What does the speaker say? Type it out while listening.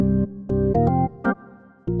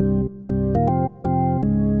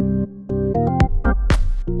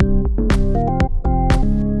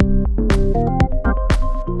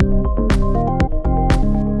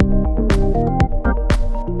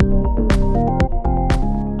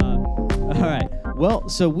Well,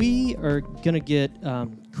 so we are going to get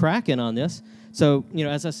cracking on this. So,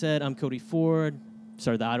 as I said, I'm Cody Ford.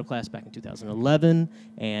 Started the idol class back in 2011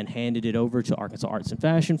 and handed it over to Arkansas Arts and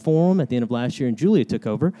Fashion Forum at the end of last year, and Julia took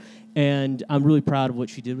over. And I'm really proud of what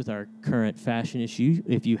she did with our current fashion issue.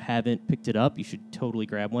 If you haven't picked it up, you should totally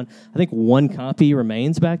grab one. I think one copy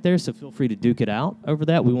remains back there, so feel free to duke it out over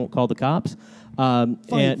that. We won't call the cops. Fight.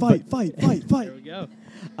 There we go.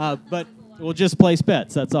 But we'll just place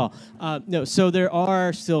bets, that's all. So there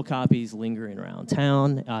are still copies lingering around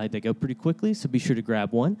town. They go pretty quickly, so be sure to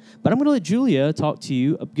grab one. But I'm going to let Julia talk to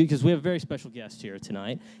you, because we have a very special guest here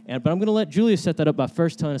tonight. But I'm going to let Julia set that up by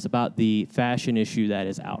first telling us about the fashion issue that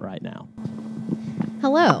is out right now.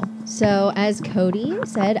 Hello. So as Cody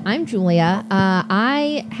said, I'm Julia.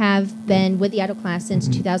 I have been with the idol class since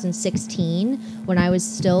 2016 when I was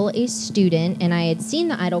still a student, and I had seen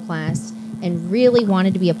the idol class and really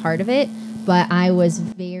wanted to be a part of it. But I was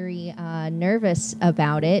very nervous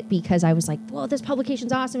about it because I was like, whoa, this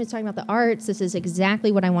publication's awesome. It's talking about the arts. This is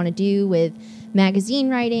exactly what I want to do with magazine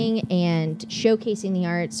writing and showcasing the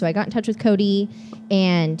arts. So I got in touch with Cody,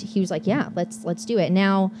 and he was like, yeah, let's do it.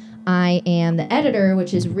 Now I am the editor,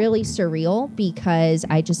 which is really surreal because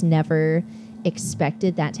I just never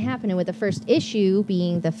expected that to happen. And with the first issue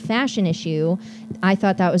being the fashion issue, I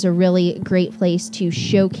thought that was a really great place to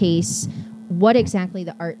showcase what exactly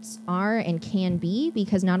the arts are and can be,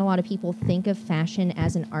 because not a lot of people think of fashion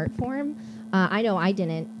as an art form. I know I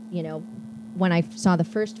didn't, when I saw the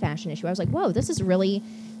first fashion issue, I was like, whoa, this is a really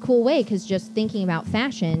cool way, because just thinking about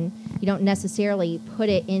fashion, you don't necessarily put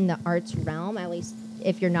it in the arts realm, at least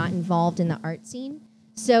if you're not involved in the art scene.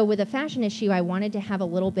 So with a fashion issue, I wanted to have a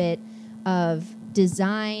little bit of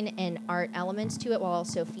design and art elements to it while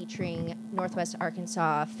also featuring Northwest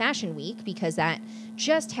Arkansas Fashion Week, because that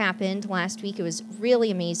just happened last week. It was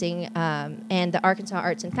really amazing. And the Arkansas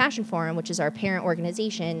Arts and Fashion Forum, which is our parent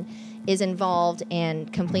organization, is involved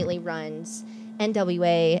and completely runs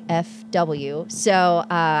NWAFW. So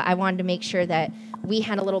I wanted to make sure that we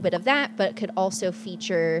had a little bit of that, but could also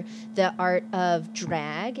feature the art of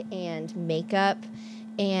drag and makeup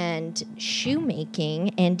and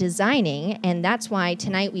shoemaking and designing. And that's why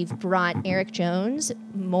tonight we've brought Eric Jones,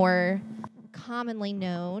 more commonly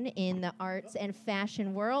known in the arts and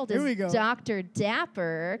fashion world as Dr.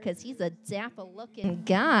 Dapper, because he's a dapper-looking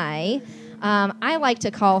guy. I like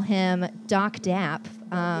to call him Doc Dap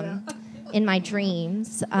in my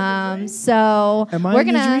dreams. So Am I we're in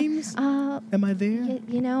gonna, your dreams? Am I there?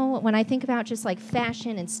 When I think about just like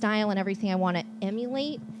fashion and style and everything I want to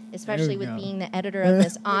emulate, especially with being the editor of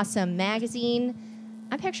this awesome magazine,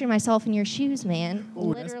 I'm picturing myself in your shoes, man. Ooh,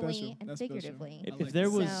 literally and figuratively. If there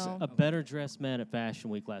was a better dressed man at Fashion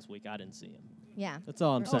Week last week, I didn't see him. Yeah. That's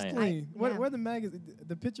all I'm saying. Clean. Where are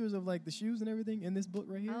the pictures of like the shoes and everything in this book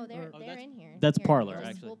right here? Oh, they're in here. That's Here, Parlor, we'll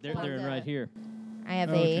actually. pull They're up right here. I have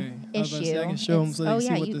Okay. a I was about to issue. say, I can show 'em so they can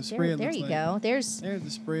see what the spread there looks you like. go. There's There's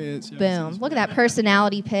the spreads. Y'all can see boom. the Look at spread. that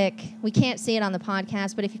personality pic. We can't see it on the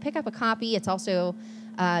podcast, but if you pick up a copy, it's also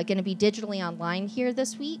going to be digitally online here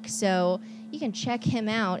this week, so you can check him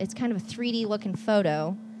out. It's kind of a 3D looking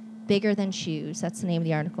photo, bigger than shoes. That's the name of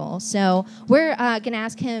the article. So we're going to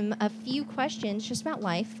ask him a few questions just about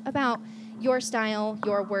life, about your style,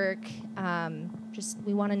 your work.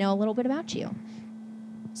 We want to know a little bit about you.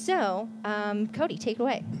 So, Cody, take it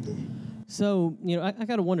away. So, I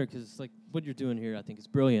got to wonder, because like what you're doing here, I think is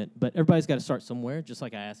brilliant, but everybody's got to start somewhere, just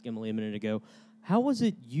like I asked Emily a minute ago. How was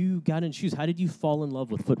it you got into shoes? How did you fall in love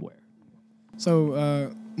with footwear?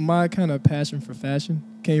 So my kind of passion for fashion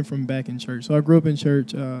came from back in church. So I grew up in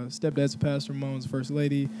church. Stepdad's a pastor, mom's first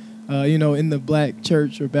lady. In the black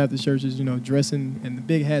church or Baptist churches, dressing and the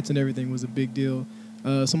big hats and everything was a big deal.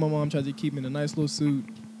 So my mom tried to keep me in a nice little suit,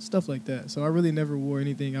 stuff like that. So I really never wore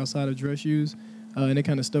anything outside of dress shoes. And it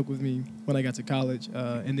kind of stuck with me when I got to college.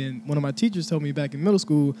 And then one of my teachers told me back in middle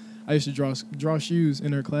school, I used to draw shoes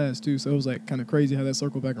in her class too. So it was like kind of crazy how that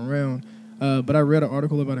circled back around. But I read an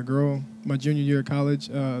article about a girl my junior year of college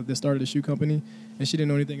that started a shoe company, and she didn't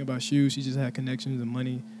know anything about shoes. She just had connections and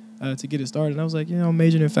money to get it started. And I was like, I'm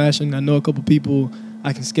majoring in fashion. I know a couple people.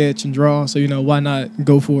 I can sketch and draw. So, why not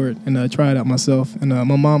go for it and try it out myself? And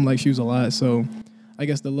my mom likes shoes a lot. So I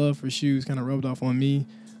guess the love for shoes kind of rubbed off on me.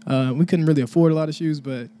 We couldn't really afford a lot of shoes,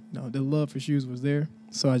 but the love for shoes was there.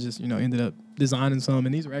 So I just, ended up designing some.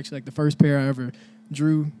 And these were actually like the first pair I ever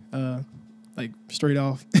drew like straight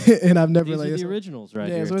off. And I've never These are the originals right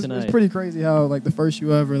here so tonight. it's pretty crazy how like the first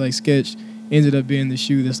shoe I ever like sketched ended up being the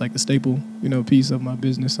shoe that's like the staple, piece of my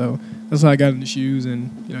business. So that's how I got into shoes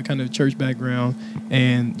and, kind of church background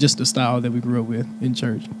and just the style that we grew up with in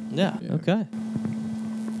church. Yeah. Okay.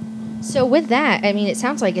 So with that, I mean, it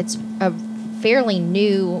sounds like it's a fairly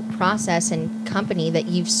new process and company that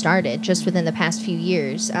you've started just within the past few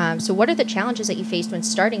years. So what are the challenges that you faced when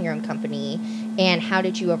starting your own company, and how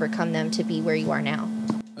did you overcome them to be where you are now?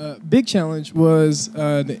 Big challenge was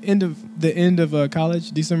the end of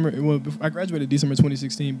college, December. Well, I graduated December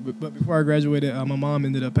 2016, but before I graduated, my mom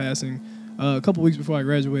ended up passing a couple weeks before I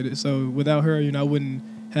graduated. So without her, I wouldn't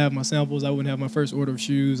have my samples. I wouldn't have my first order of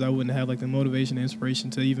shoes. I wouldn't have like the motivation and inspiration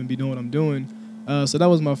to even be doing what I'm doing. So that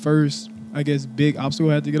was my first, I guess, big obstacle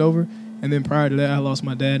I had to get over. And then prior to that, I lost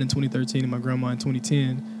my dad in 2013 and my grandma in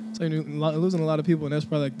 2010. So losing a lot of people, and that's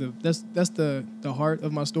probably like that's the heart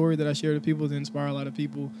of my story that I share to people to inspire a lot of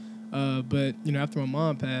people. But after my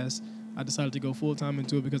mom passed, I decided to go full time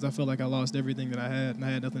into it because I felt like I lost everything that I had and I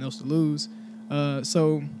had nothing else to lose.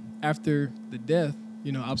 So after the death,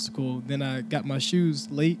 obstacle, then I got my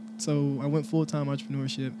shoes late. So I went full time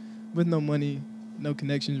entrepreneurship with no money, no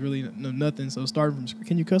connections, really, no nothing. So starting from,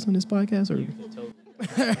 can you cuss on this podcast? Or?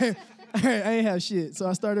 All right, I ain't have shit. So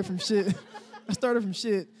I started from shit.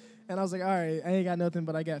 And I was like, all right, I ain't got nothing,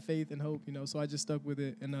 but I got faith and hope, So I just stuck with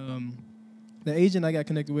it. And the agent I got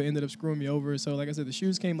connected with ended up screwing me over. So like I said, the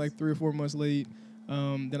shoes came like 3 or 4 months late.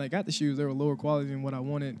 Then I got the shoes. They were lower quality than what I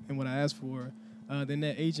wanted and what I asked for. Then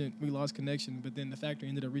that agent, we lost connection. But then the factory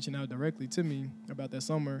ended up reaching out directly to me about that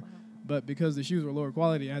summer. But because the shoes were lower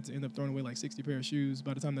quality, I had to end up throwing away like 60 pair of shoes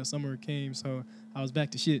by the time that summer came. So I was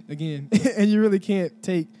back to shit again. And you really can't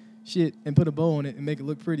take shit and put a bow on it and make it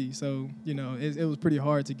look pretty. So, it was pretty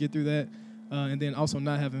hard to get through that. And then also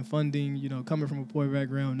not having funding, coming from a poor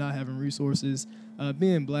background, not having resources,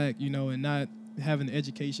 being black, and not having the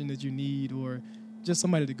education that you need, or just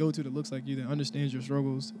somebody to go to that looks like you, that understands your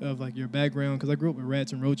struggles of like your background. Because I grew up with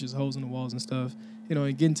rats and roaches, holes in the walls and stuff,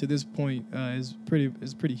 and getting to this point is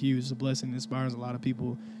pretty huge. It's a blessing. It inspires a lot of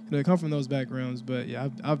people, that come from those backgrounds. But yeah,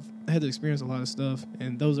 I've had to experience a lot of stuff,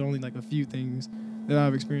 and those are only like a few things that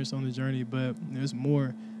I've experienced on the journey. But there's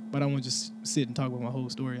more. But I won't just sit and talk about my whole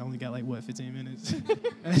story. I only got 15 minutes.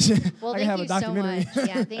 Well, I can have a documentary. So much.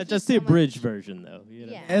 Yeah, thank Just you the so abridged much. version, though.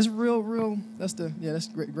 Yeah. That's real. That's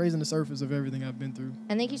grazing the surface of everything I've been through.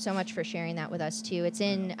 And thank you so much for sharing that with us, too. It's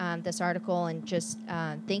in this article, and just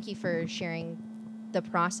thank you for sharing the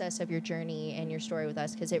process of your journey and your story with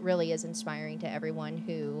us, because it really is inspiring to everyone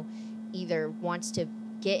who either wants to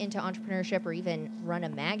get into entrepreneurship or even run a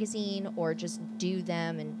magazine or just do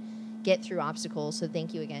them and get through obstacles. So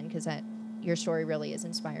thank you again, because your story really is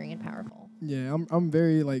inspiring and powerful. Yeah, I'm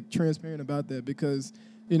very transparent about that, because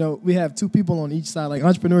we have two people on each side. Like,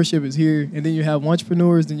 entrepreneurship is here, and then you have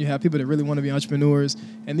entrepreneurs, then you have people that really want to be entrepreneurs.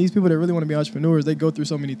 And these people that really want to be entrepreneurs, they go through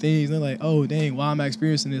so many things. They're like, oh, dang, why am I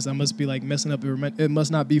experiencing this? I must be messing up. It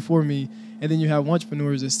must not be for me. And then you have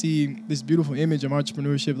entrepreneurs that see this beautiful image of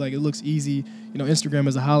entrepreneurship. Like, it looks easy. Instagram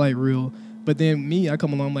is a highlight reel. But then me, I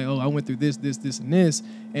come along like, oh, I went through this, and this.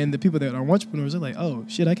 And the people that are entrepreneurs are like, oh,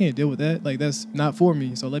 shit, I can't deal with that. Like, that's not for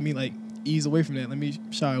me. So let me, ease away from that. Let me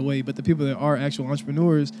shy away. But the people that are actual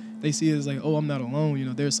entrepreneurs, they see it as like, oh, I'm not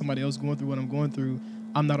alone. There's somebody else going through what I'm going through.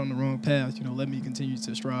 I'm not on the wrong path. Let me continue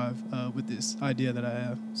to strive with this idea that I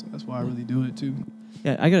have. So that's why I really do it, too.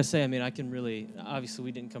 Yeah, I gotta say, I can really, obviously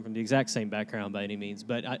we didn't come from the exact same background by any means,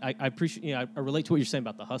 but I appreciate, I relate to what you're saying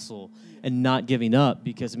about the hustle and not giving up,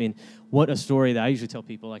 because what a story that I usually tell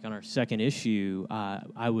people, like on our second issue, I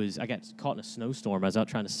got caught in a snowstorm. I was out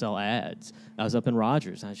trying to sell ads. I was up in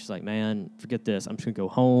Rogers, and I was just like, man, forget this. I'm just gonna go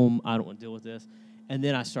home. I don't want to deal with this. And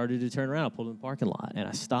then I started to turn around. I pulled in the parking lot, and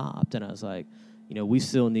I stopped, and I was like, we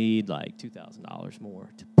still need like $2,000 more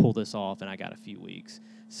to pull this off, and I got a few weeks.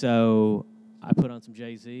 So I put on some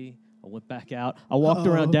Jay-Z. I went back out. I walked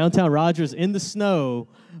around downtown Rogers in the snow,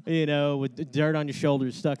 with the dirt on your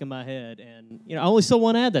shoulders stuck in my head. And, I only sold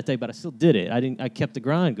one ad that day, but I still did it. I kept the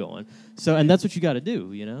grind going. So, and that's what you got to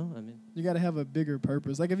do, You got to have a bigger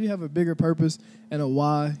purpose. Like, if you have a bigger purpose and a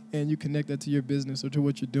why, and you connect that to your business or to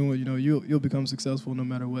what you're doing, you'll become successful no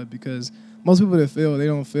matter what. Because most people that fail, they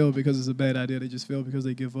don't fail because it's a bad idea. They just fail because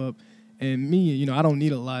they give up. And me, I don't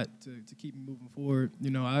need a lot to keep me moving forward.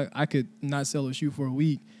 I could not sell a shoe for a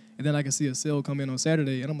week, and then I can see a sale come in on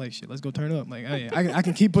Saturday, and I'm like, shit, let's go turn up. Like, I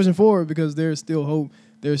can keep pushing forward because there's still hope.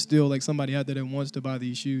 There's still somebody out there that wants to buy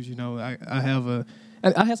these shoes. I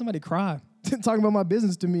had somebody cry talking about my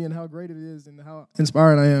business to me and how great it is and how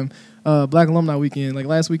inspired I am. Black Alumni Weekend,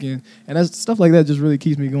 last weekend, and that's stuff like that just really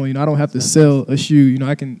keeps me going. I don't have to sell a shoe.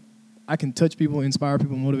 I can touch people, inspire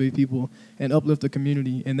people, motivate people, and uplift the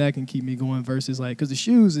community, and that can keep me going versus because the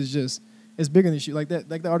shoes is just, it's bigger than shoes. Like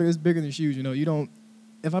the article is bigger than shoes.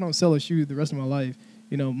 If I don't sell a shoe the rest of my life,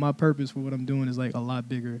 my purpose for what I'm doing is a lot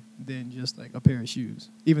bigger than just a pair of shoes.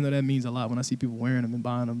 Even though that means a lot when I see people wearing them and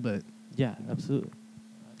buying them, but yeah, absolutely.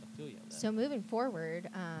 I feel you. that. So moving forward,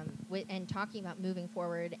 and talking about moving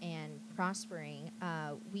forward and prospering,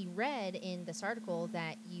 we read in this article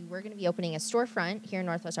that you were going to be opening a storefront here in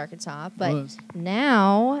Northwest Arkansas, but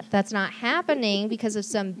now that's not happening because of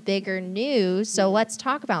some bigger news. So let's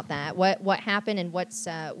talk about that. What happened and what's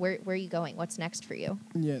where are you going? What's next for you?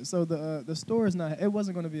 Yeah, so the store is not. It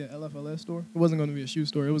wasn't going to be an LFLS store. It wasn't going to be a shoe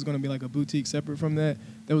store. It was going to be like a boutique separate from that.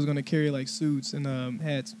 That was going to carry like suits and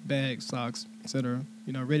hats, bags, socks, etc.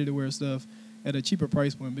 Ready to wear stuff at a cheaper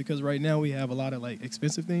price point. Because right now we have a lot of like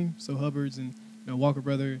expensive things. So Hubbards and Walker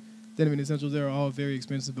Brother, Denim and Essentials, they're all very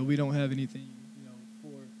expensive. But we don't have anything for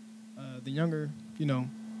the younger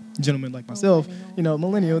gentleman like myself,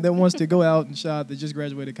 millennial that wants to go out and shop, that just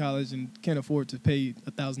graduated college and can't afford to pay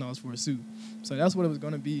 $1,000 for a suit. So that's what it was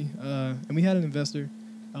going to be. And we had an investor,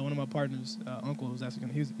 one of my partners, uncle, was actually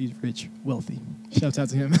he's rich, wealthy. Shouts out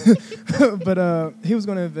to him. But he was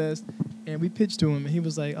going to invest, and we pitched to him, and he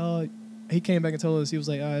was like, oh, he came back and told us, he was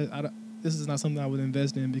like, this is not something I would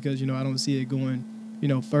invest in because, I don't see it going,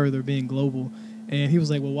 further, being global. And he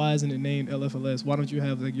was like, well, why isn't it named LFLS? Why don't you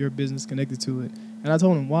have like your business connected to it? And I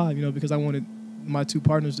told him why, because I wanted my two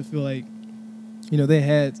partners to feel like,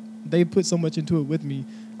 they put so much into it with me.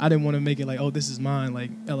 I didn't want to make it like, oh, this is mine,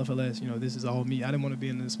 like LFLS, this is all me. I didn't want to be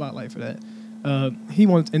in the spotlight for that.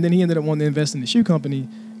 And then he ended up wanting to invest in the shoe company,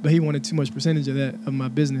 but he wanted too much percentage of that of my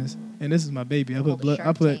business. And this is my baby. I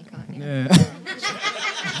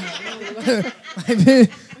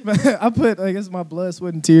put, I guess my blood,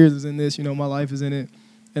 sweat, and tears is in this. My life is in it,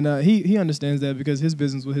 and he understands that because his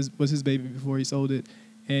business was his baby before he sold it,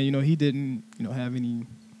 and he didn't have any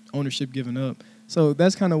ownership given up. So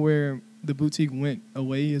that's kind of where the boutique went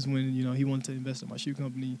away, is when he wanted to invest in my shoe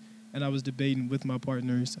company, and I was debating with my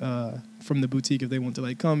partners from the boutique if they want to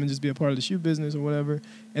like come and just be a part of the shoe business or whatever.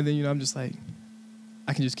 And then I'm just like,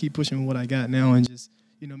 I can just keep pushing what I got now and just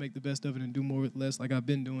make the best of it and do more with less, like I've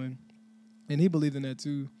been doing. And he believed in that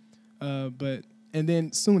too. And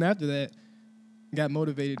then soon after that, got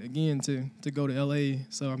motivated again to go to LA.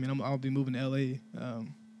 So I'll be moving to LA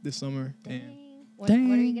this summer. Dang. And what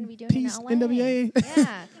are you going to be doing peace, in LA? NWA.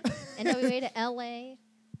 Yeah, NWA to LA.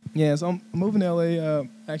 Yeah, so I'm moving to LA.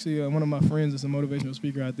 Actually, one of my friends is a motivational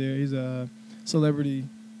speaker out there. He's a celebrity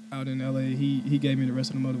out in LA. He gave me the rest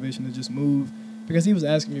of the motivation to just move, because he was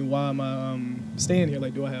asking me why am I staying here?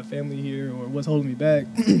 Like, do I have family here, or what's holding me back?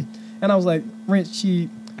 And I was like, rent's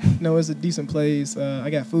cheap. It's a decent place.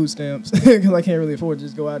 I got food stamps because I can't really afford to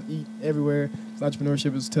just go out and eat everywhere.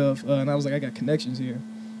 Entrepreneurship is tough. And I was like, I got connections here.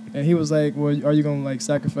 And he was like, well, are you going to like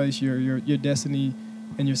sacrifice your destiny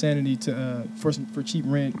and your sanity to for cheap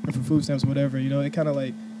rent or for food stamps or whatever? It kind of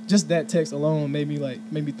like, just that text alone made me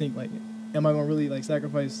think like, am I going to really like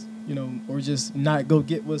sacrifice, or just not go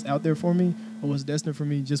get what's out there for me or what's destined for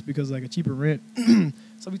me just because like a cheaper rent?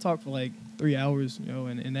 So we talked for like 3 hours,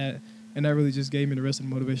 and that really just gave me the rest of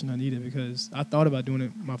the motivation I needed, because I thought about doing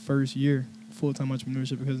it my first year, full-time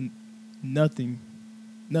entrepreneurship, because nothing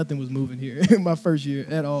was moving here my first year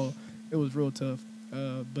at all. It was real tough.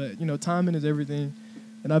 But, timing is everything,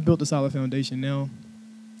 and I built a solid foundation now.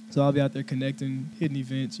 So I'll be out there connecting, hitting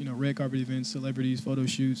events, red carpet events, celebrities, photo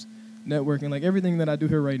shoots, networking. Like everything that I do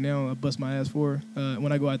here right now, I bust my ass for.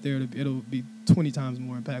 When I go out there, it'll be 20 times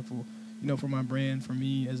more impactful, for my brand, for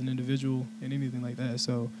me as an individual, and anything like that.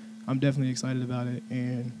 So I'm definitely excited about it,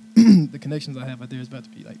 and the connections I have out there is about to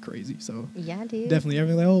be like crazy. So yeah, dude. Definitely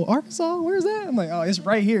everything like, oh, Arkansas, where's that? I'm like, oh, it's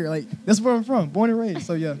right here. Like, that's where I'm from, born and raised.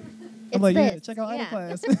 So yeah, I'm like, yeah, check out Idle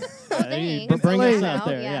Class. Bring us out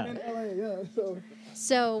there, yeah.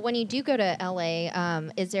 So when you do go to LA,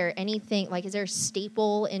 is there anything is there a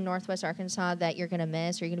staple in Northwest Arkansas that you're gonna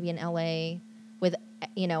miss? Or you're gonna be in LA with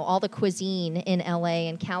all the cuisine in LA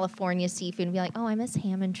and California seafood and be like, oh, I miss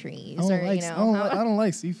ham and trees. I don't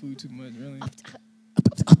like seafood too much, really.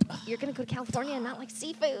 You're going to go to California and not like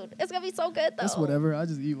seafood. It's going to be so good, though. That's whatever. I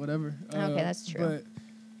just eat whatever. Okay, that's true.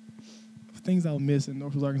 But things I'll miss in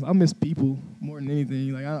Northwest Arkansas, I miss people more than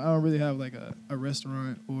anything. Like, I don't really have like a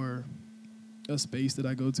restaurant or a space that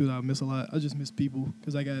I go to that I miss a lot. I just miss people,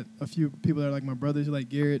 because I got a few people that are like my brothers, like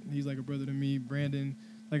Garrett. He's like a brother to me. Brandon,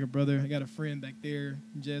 like a brother. I got a friend back there.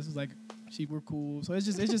 Jess is like, we're cool. So it's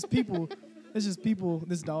just people. It's just people.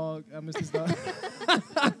 This dog, I miss this dog.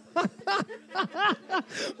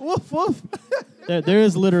 Woof woof. There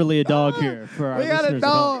is literally a dog here for our listeners. We got a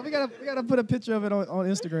dog. We gotta put a picture of it on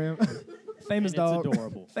Instagram. Famous dog. It's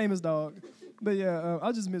adorable. Famous dog. But yeah,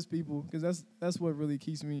 I just miss people, because that's what really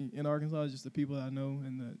keeps me in Arkansas, is just the people that I know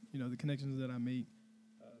and the connections that I make.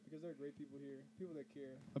 Because there are great people here, people that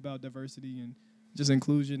care about diversity and just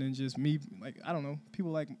inclusion and just me, like, I don't know,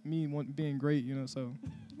 people like me being great, you know, so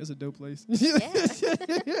it's a dope place.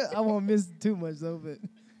 I won't miss too much, though, but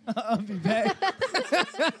I'll be back.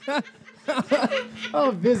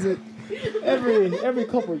 I'll visit every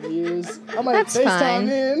couple of years. I might That's fine. FaceTime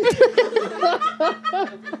in.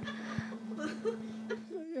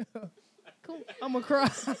 Cool. I'm going to cry.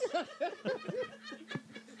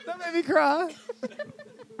 Don't make me cry.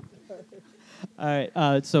 All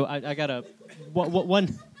right. So I got a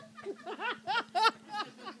one.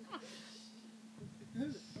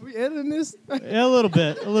 Are we editing this? Yeah, a little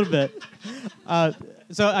bit.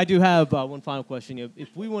 So I do have one final question.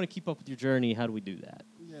 If we want to keep up with your journey, how do we do that?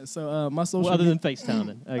 Yeah, so my social Well, other than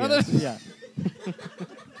FaceTiming, I guess. Yeah.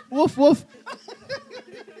 Woof, woof.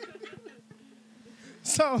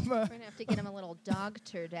 So, We're gonna have to get him a little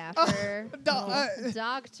Dr. Dapper,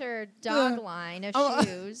 Dr. Dog line of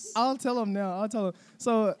shoes. I'll tell him now. I'll tell him.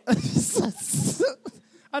 So,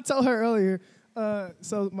 I told her earlier.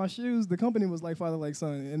 So my shoes, the company was like father, like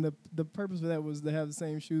son, and the purpose for that was to have the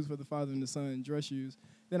same shoes for the father and the son, dress shoes.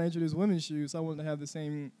 Then I introduced women's shoes, so I wanted to have the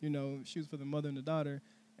same, shoes for the mother and the daughter.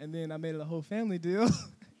 And then I made it a whole family deal.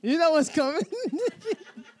 You know what's coming.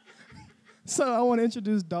 So I want to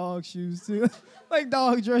introduce dog shoes too, like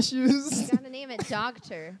dog dress shoes. You gotta name it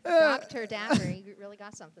Dr. Dr. Dapper. You really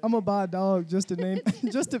got something. I'm gonna buy a dog just to name,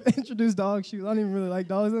 just to introduce dog shoes. I don't even really like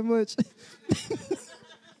dogs that much.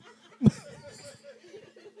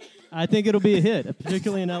 I think it'll be a hit,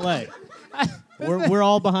 particularly in LA. We're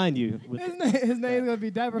all behind you. With His name's gonna be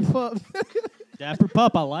Dapper Pup. Dapper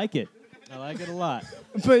Pup, I like it. I like it a lot.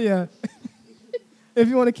 But yeah, if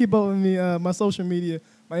you want to keep up with me, my social media,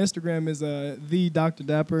 my Instagram is the Dr.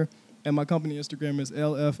 Dapper, and my company Instagram is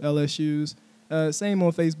LFLS Shoes. Same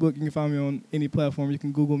on Facebook. You can find me on any platform. You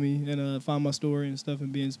can Google me and find my story and stuff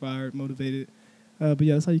and be inspired, motivated. But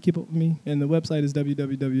yeah, that's how you keep up with me. And the website is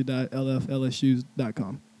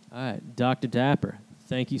www.lflsshoes.com. All right, Dr. Dapper,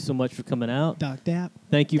 thank you so much for coming out. Doc Dap.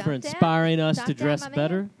 Thank you Doc for Dap. inspiring us Doc to Dap, dress my man.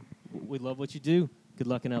 better. We love what you do. Good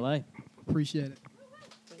luck in LA. Appreciate it.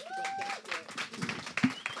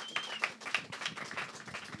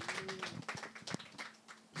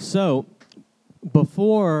 So,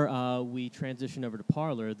 before we transition over to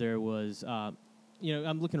Parlor, there was, I'm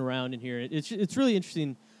looking around in here. It's really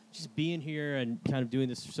interesting just being here and kind of doing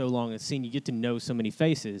this for so long and seeing you get to know so many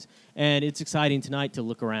faces. And it's exciting tonight to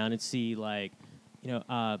look around and see, like,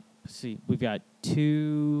 we've got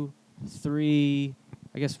 2, 3.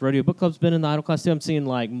 I guess Rodeo Book Club's been in the Idol class too. I'm seeing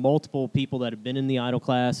like multiple people that have been in the Idol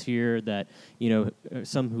class here that,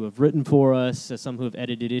 some who have written for us, some who have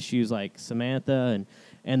edited issues like Samantha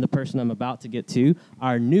and the person I'm about to get to,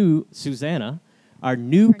 our new Susanna, our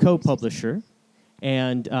new co-publisher,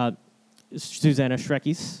 and Susanna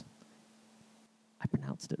Schreckis. I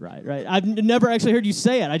pronounced it right? I've never actually heard you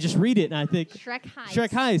say it. I just read it and I think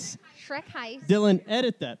Schreckheis. Schreckheis. Dylan,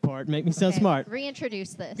 edit that part. Make me sound smart.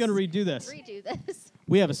 Reintroduce this. I'm going to redo this. Redo this.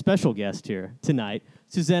 We have a special guest here tonight,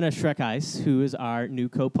 Susanna Schreckheis, who is our new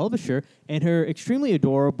co-publisher, and her extremely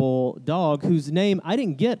adorable dog, whose name I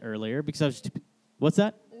didn't get earlier because I was what's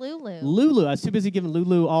that? Lulu. Lulu. I was too busy giving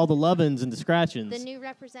Lulu all the lovins and the scratchings. The new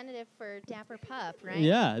representative for Dapper Pup, right?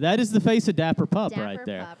 Yeah, that is the face of Dapper Pup right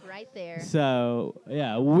there. Dapper Pup right there. So,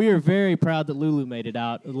 yeah, we are very proud that Lulu made it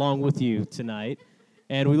out along with you tonight,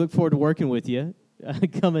 and we look forward to working with you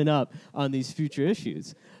coming up on these future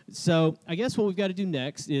issues. So I guess what we've got to do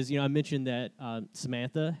next is, I mentioned that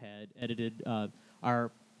Samantha had edited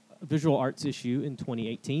our visual arts issue in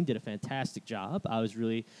 2018, did a fantastic job. I was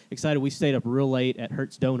really excited. We stayed up real late at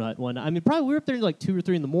Hertz Donut one. I mean, probably we were up there like 2 or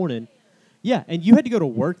 3 in the morning. Yeah, and you had to go to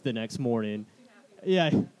work the next morning.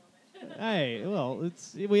 Yeah. Hey, well,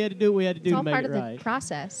 we had to do what we had to do to make it right. It's all part of the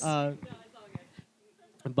process.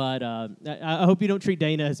 But I hope you don't treat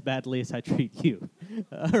Dana as badly as I treat you,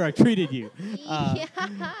 or I treated you.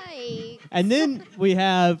 Yikes. And then we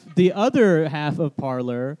have the other half of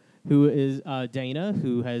Parlor, who is Dana,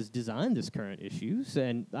 who has designed this current issues.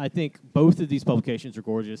 And I think both of these publications are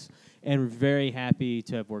gorgeous, and we're very happy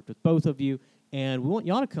to have worked with both of you. And we want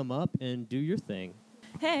y'all to come up and do your thing.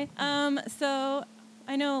 Hey, so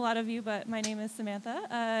I know a lot of you, but my name is Samantha,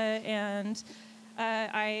 and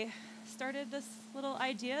I started this little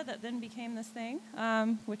idea that then became this thing,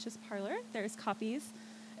 which is Parlor. There's copies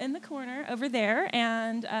in the corner over there,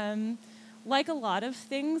 and like a lot of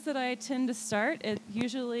things that I tend to start, it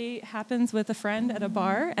usually happens with a friend at a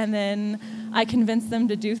bar, and then I convince them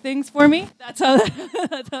to do things for me. That's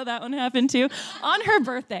how that one happened too, on her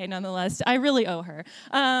birthday, nonetheless. I really owe her.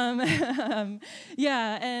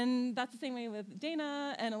 Yeah, and that's the same way with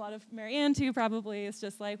Dana and a lot of Marianne too. Probably it's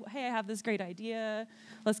just like, hey, I have this great idea.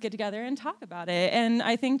 Let's get together and talk about it. And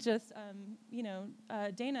I think just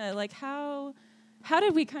Dana, like how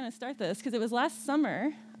did we kind of start this? Because it was last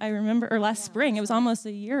summer, I remember, or last spring. It was almost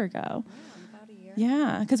a year ago. Yeah, about a year.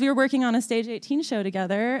 Yeah, because we were working on a Stage 18 show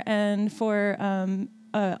together, and for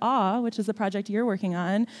AWE, which is the project you're working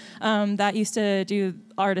on, that used to do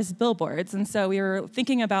artist billboards. And so we were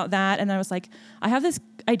thinking about that, and I was like, I have this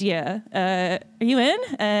idea. Are you in?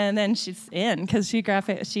 And then she's in, because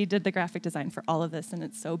she did the graphic design for all of this, and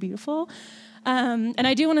it's so beautiful. And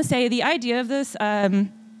I do want to say the idea of this,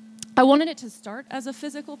 I wanted it to start as a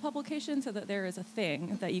physical publication so that there is a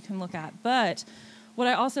thing that you can look at. But what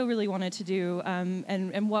I also really wanted to do,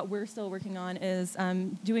 and what we're still working on, is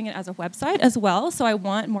doing it as a website as well. So I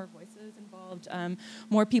want more voices involved,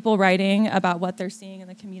 more people writing about what they're seeing in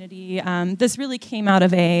the community. This really came out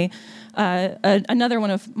of another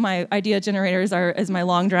one of my idea generators is my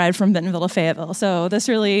long drive from Bentonville to Fayetteville. So this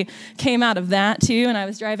really came out of that too. And I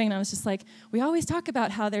was driving and I was just like, we always talk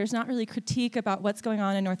about how there's not really critique about what's going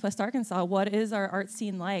on in Northwest Arkansas. What is our art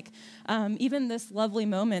scene like? Even this lovely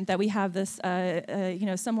moment that we have this,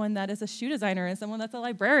 someone that is a shoe designer and someone that's a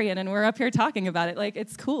librarian, and we're up here talking about it. Like,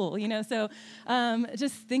 it's cool, So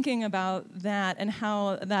just thinking about that and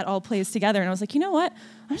how that all plays together. And I was like, you know what?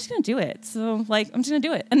 I'm just going to do it. So, I'm just going to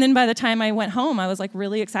do it. And then by the time I went home, I was,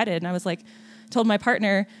 really excited. And I was, told my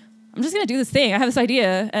partner, I'm just going to do this thing. I have this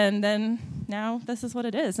idea. And then now this is what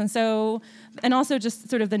it is. And so, and also just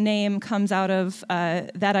sort of the name comes out of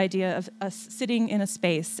that idea of us sitting in a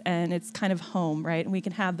space, and it's kind of home, right? And we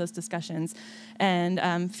can have those discussions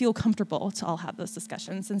and feel comfortable to all have those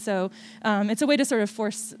discussions. And so it's a way to sort of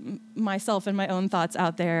force myself and my own thoughts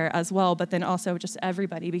out there as well, but then also just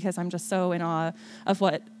everybody, because I'm just so in awe of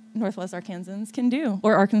what Northwest Arkansans can do,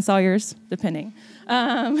 or Arkansasiers, depending.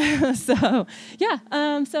 So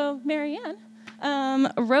Marianne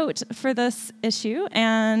wrote for this issue,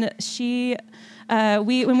 and she,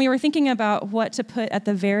 when we were thinking about what to put at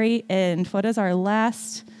the very end, what is our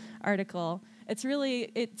last article,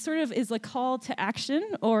 it sort of is a call to action,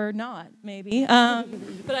 or not, maybe.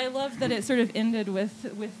 But I love that it sort of ended with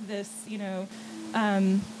this,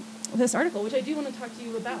 this article, which I do want to talk to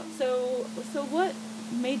you about. So what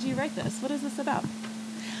made you write this? What is this about?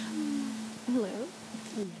 Hello.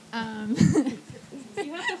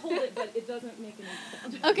 You have to hold it, but it doesn't make any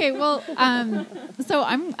sound. Okay, well, so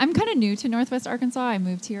I'm kind of new to Northwest Arkansas. I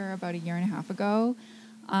moved here about a year and a half ago,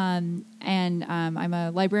 and I'm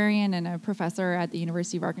a librarian and a professor at the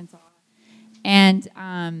University of Arkansas. And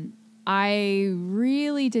I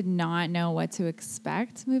really did not know what to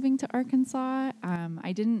expect moving to Arkansas.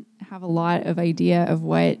 I didn't have a lot of idea of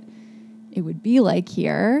what it would be like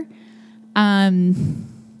here.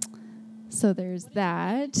 So there's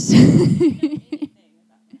that.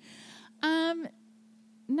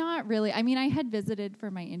 Not really. I mean, I had visited for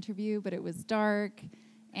my interview, but it was dark,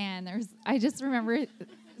 and I just remember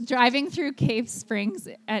driving through Cave Springs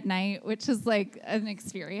at night, which is like an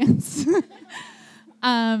experience. You're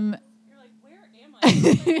like, where am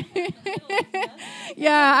I?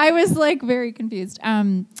 Yeah, I was very confused.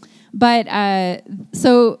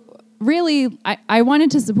 So really, I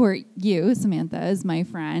wanted to support you, Samantha, as my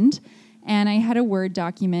friend. And I had a Word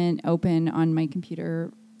document open on my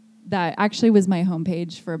computer that actually was my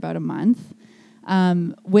homepage for about a month,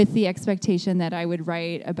 with the expectation that I would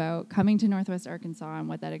write about coming to Northwest Arkansas and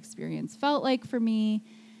what that experience felt like for me.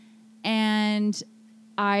 And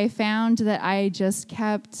I found that I just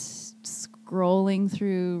kept scrolling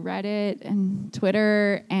through Reddit and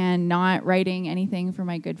Twitter and not writing anything for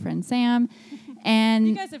my good friend Sam. And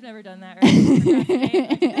you guys have never done that,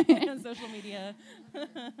 right? On social media.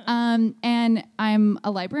 And I'm a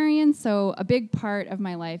librarian, so a big part of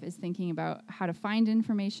my life is thinking about how to find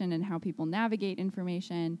information and how people navigate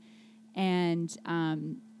information. And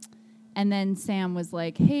then Sam was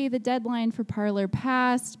like, hey, the deadline for Parler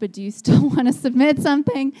passed, but do you still want to submit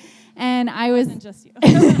something? And I was... It wasn't just you.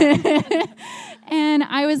 And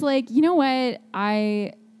I was like, you know what?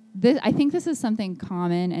 I think this is something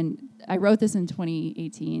common, and I wrote this in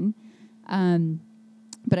 2018,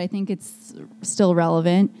 but I think it's still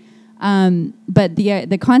relevant. But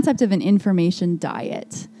the concept of an information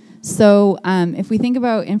diet. So if we think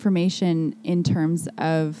about information in terms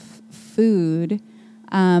of food,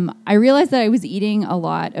 I realized that I was eating a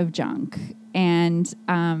lot of junk, and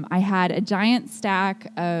I had a giant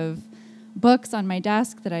stack of books on my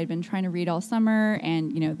desk that I'd been trying to read all summer,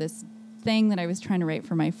 and this thing that I was trying to write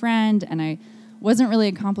for my friend, and I wasn't really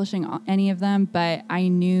accomplishing any of them, but I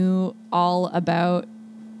knew all about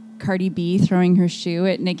Cardi B throwing her shoe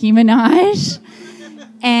at Nicki Minaj.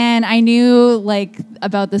 And I knew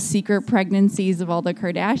about the secret pregnancies of all the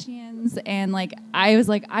Kardashians, and I was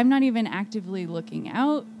I'm not even actively looking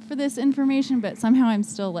out for this information, but somehow I'm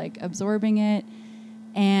still absorbing it.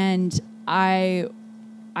 And I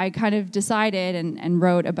kind of decided and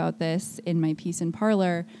wrote about this in my piece in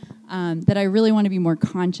Parler, that I really want to be more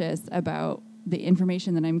conscious about the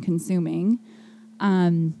information that I'm consuming.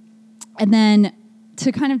 And then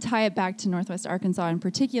to kind of tie it back to Northwest Arkansas in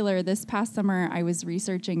particular, this past summer I was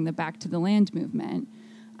researching the Back to the Land movement.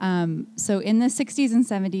 So in the 60s and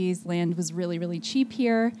 70s, land was really, really cheap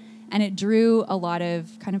here, and it drew a lot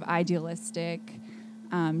of kind of idealistic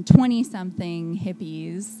 20-something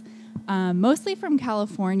hippies, mostly from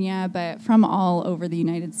California, but from all over the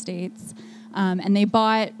United States. And they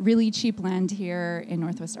bought really cheap land here in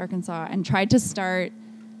Northwest Arkansas and tried to start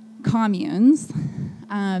communes.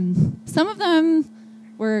 Some of them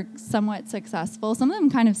were somewhat successful. Some of them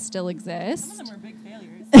kind of still exist. Some of them were big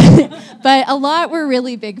failures. But a lot were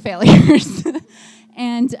really big failures.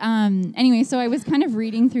 And anyway, so I was kind of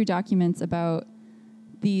reading through documents about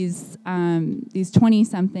these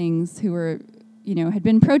 20-somethings who were, had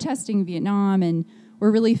been protesting Vietnam and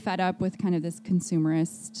were really fed up with kind of this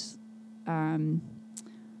consumerist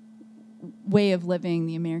way of living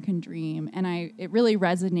the American dream. And it really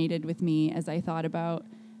resonated with me as I thought about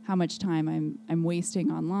how much time I'm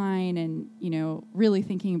wasting online, and really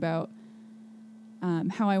thinking about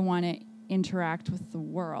how I want to interact with the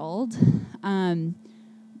world.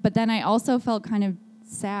 But then I also felt kind of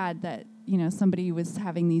sad that somebody was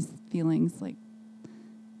having these feelings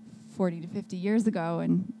 40 to 50 years ago,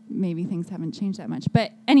 and maybe things haven't changed that much.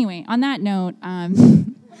 But anyway, on that note,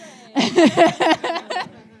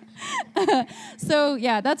 so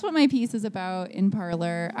yeah, that's what my piece is about in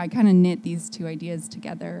Parler. I kind of knit these two ideas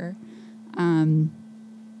together, and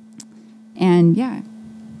yeah.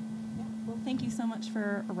 Well, thank you so much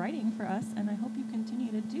for writing for us, and I hope you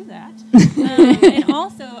continue to do that. And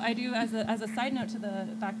also, I do, as a side note to the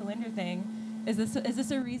Back to Lander thing, is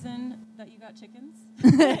this a reason that you got chickens?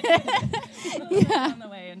 Yeah. On the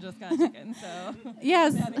way and just got chickens, so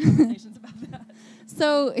Yes. we're having conversations about that.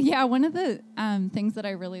 So yeah, one of the things that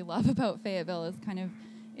I really love about Fayetteville is kind of,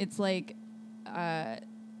 it's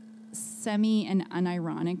semi and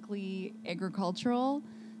unironically agricultural.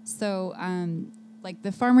 So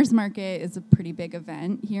the farmers market is a pretty big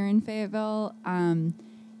event here in Fayetteville.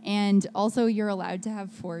 And also you're allowed to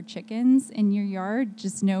have 4 chickens in your yard,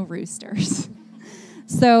 just no roosters.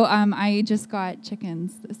 So I just got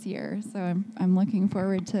chickens this year, so I'm looking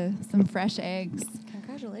forward to some fresh eggs.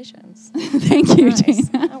 Congratulations. Thank you, Nice.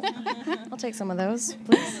 Dana. I'll take some of those,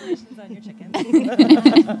 please. Congratulations on your chickens.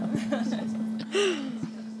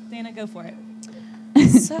 Dana, go for it.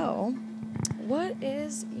 So, what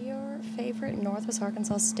is your favorite Northwest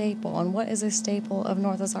Arkansas staple, and what is a staple of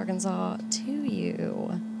Northwest Arkansas to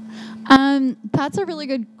you? That's a really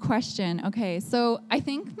good question. Okay, so I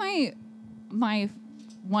think my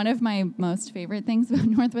one of my most favorite things about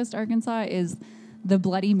Northwest Arkansas is the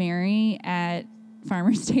Bloody Mary at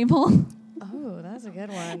Farmer's Table. Oh, that's a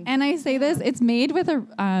good one. And I say this, it's made with a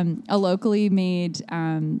locally made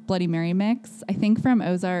Bloody Mary mix, I think from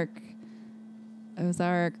Ozark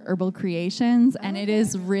Herbal Creations, and it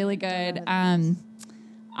is really good.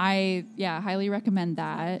 I highly recommend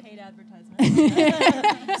that. Paid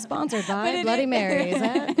advertisement. Sponsored by Bloody Mary, is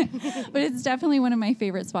that? But it's definitely one of my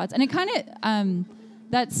favorite spots. And it kind of,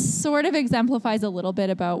 that sort of exemplifies a little bit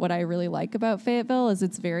about what I really like about Fayetteville, is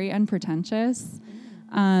it's very unpretentious.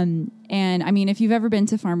 And I mean, if you've ever been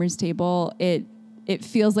to Farmer's Table, it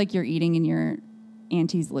feels like you're eating in your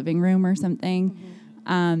auntie's living room or something.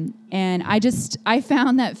 And I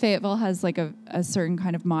found that Fayetteville has like a certain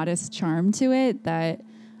kind of modest charm to it that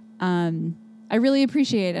I really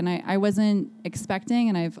appreciate, and I wasn't expecting,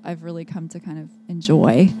 and I've really come to kind of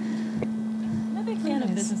enjoy. I'm a big fan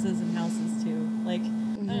of businesses and houses too. Like, I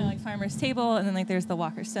don't know, like Farmer's Table, and then like there's the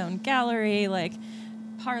Walker Stone Gallery. Like,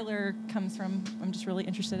 Parler comes from, I'm just really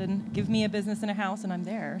interested in, give me a business and a house and I'm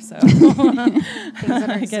there. So Things that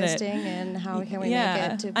are I get it. existing and how can we make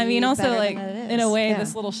it to be I mean, also better like than it is. in a way, Yeah.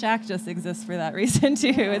 this little shack just exists for that reason too.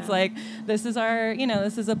 Yeah. It's like, this is our,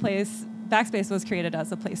 this is a place, Backspace was created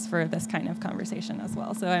as a place for this kind of conversation as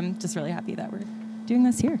well. So I'm just really happy that we're doing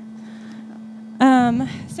this here.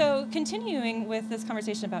 So continuing with this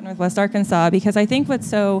conversation about Northwest Arkansas, because I think what's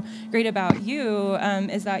so great about you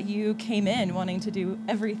is that you came in wanting to do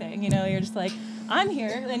everything. You know, you're just like, I'm here,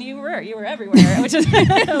 and you were everywhere, which is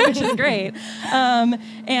which is great.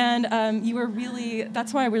 You were really,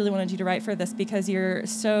 that's why I really wanted you to write for this, because you're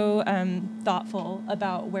so thoughtful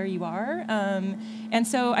about where you are. And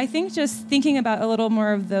so I think just thinking about a little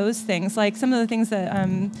more of those things, like some of the things that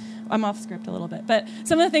I'm off script a little bit, but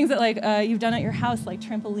some of the things that like you've done at your house, like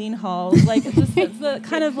trampoline halls, like just the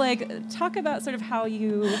kind of like talk about sort of how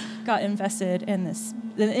you got invested in this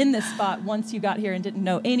spot once you got here and didn't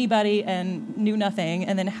know anybody and knew nothing,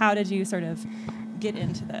 and then how did you sort of get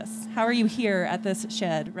into this? How are you here at this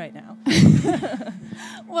shed right now?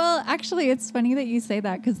 Well, actually, it's funny that you say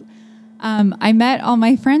that because I met all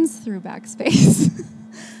my friends through Backspace.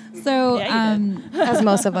 So, Yeah, you As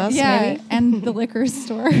most of us, yeah, maybe. and the liquor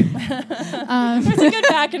store. There's a good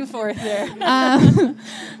back and forth there.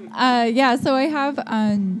 Yeah, so I have,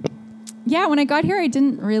 when I got here, I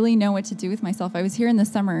didn't really know what to do with myself. I was here in the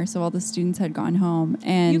summer, so all the students had gone home.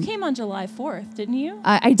 And You came on July 4th, didn't you?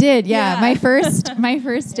 I did, yeah. Yeah. My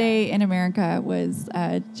first day in America was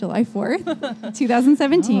July 4th,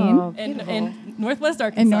 2017. Oh, In beautiful. Northwest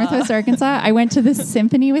Arkansas. In Northwest Arkansas. I went to the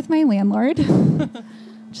symphony with my landlord,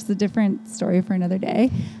 which is a different story for another day.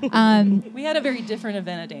 We had a very different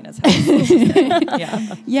event at Dana's house.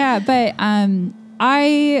 Yeah. Yeah, but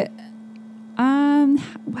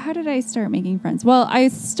how did I start making friends? Well, I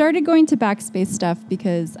started going to Backspace stuff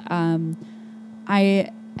because I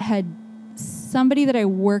had somebody that I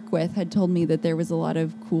work with had told me that there was a lot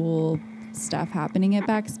of cool stuff happening at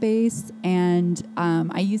Backspace, and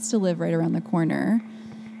I used to live right around the corner.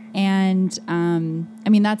 And I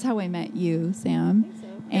mean, that's how I met you, Sam.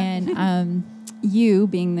 And you,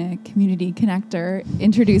 being the community connector,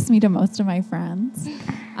 introduced me to most of my friends.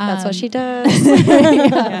 That's what she does.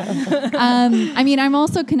 I mean, I'm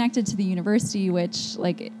also connected to the university, which,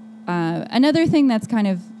 like, another thing that's kind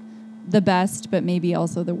of the best, but maybe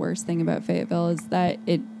also the worst thing about Fayetteville is that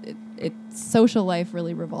its social life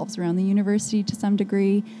really revolves around the university to some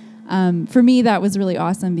degree. For me, that was really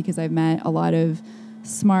awesome because I've met a lot of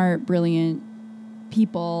smart, brilliant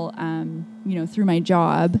people, through my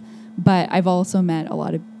job, but I've also met a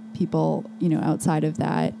lot of people, outside of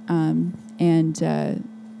that.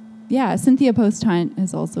 Cynthia Post-Hunt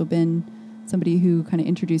has also been somebody who kind of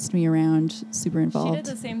introduced me around, super involved. She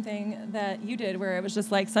did the same thing that you did, where it was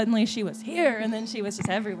just like suddenly she was here, and then she was just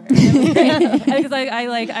everywhere. Because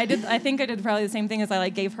I think I did probably the same thing as I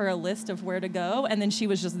like gave her a list of where to go, and then she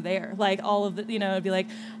was just there, like all of the, it'd be like,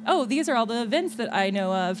 oh, these are all the events that I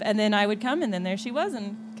know of, and then I would come, and then there she was,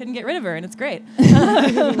 and couldn't get rid of her, and it's great.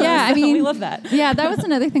 Yeah, I mean, we love that. Yeah, that was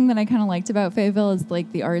another thing that I kind of liked about Fayetteville is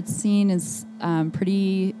like the arts scene is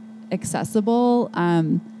pretty accessible.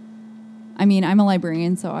 I mean, I'm a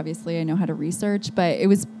librarian, so obviously I know how to research, but it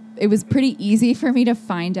was pretty easy for me to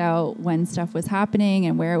find out when stuff was happening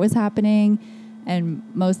and where it was happening. And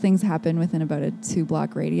most things happen within about a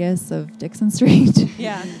 2-block radius of Dixon Street.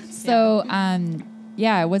 Yeah. So,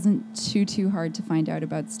 it wasn't too hard to find out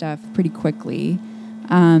about stuff pretty quickly.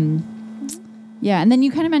 And then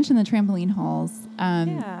you kind of mentioned the trampoline halls.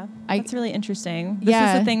 That's really interesting. This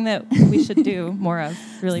Yeah. is the thing that we should do more of.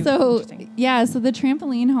 Really interesting. So the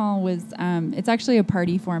trampoline hall was, it's actually a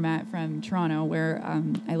party format from Toronto where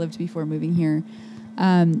I lived before moving here,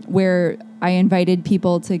 where I invited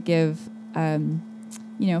people to give, 5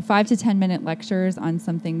 to 10 minute lectures on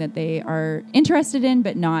something that they are interested in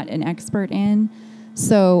but not an expert in.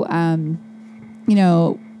 So,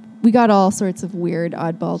 we got all sorts of weird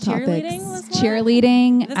oddball topics. Cheerleading was one?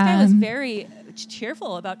 Cheerleading. This guy was very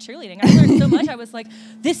cheerful about cheerleading. I learned so much. I was like,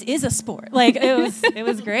 this is a sport. Like it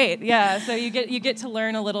was great. Yeah. So you get to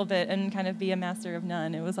learn a little bit and kind of be a master of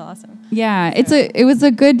none. It was awesome. Yeah, it was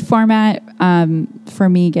a good format for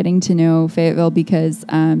me getting to know Fayetteville because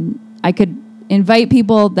I could invite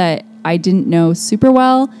people that I didn't know super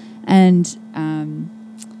well and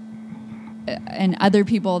other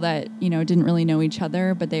people that didn't really know each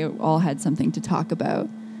other, but they all had something to talk about.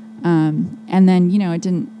 And then it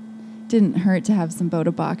didn't hurt to have some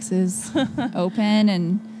Boda boxes open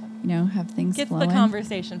and have things Gets flowing. the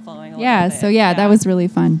conversation flowing a little Yeah, bit. so that was really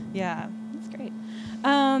fun. Yeah, that's great.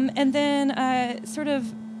 And then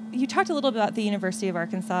you talked a little bit about the University of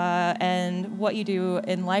Arkansas and what you do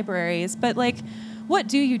in libraries, but like, what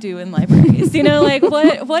do you do in libraries?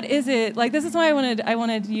 What is it? Like, this is why I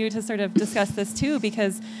wanted you to sort of discuss this too,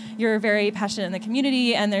 because you're very passionate in the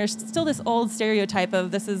community, and there's still this old stereotype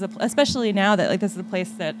of this is especially now that like this is a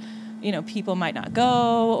place that people might not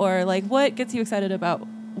go, or like what gets you excited about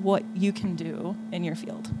what you can do in your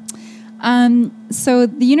field? So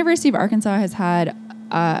the University of Arkansas has had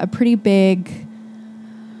a pretty big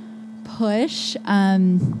push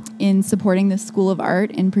in supporting the School of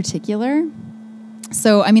Art in particular.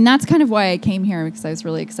 So, I mean, that's kind of why I came here, because I was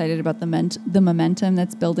really excited about the momentum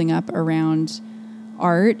that's building up around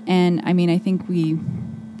art. And I mean, I think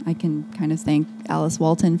I can kind of thank Alice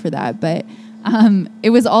Walton for that. But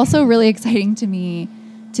it was also really exciting to me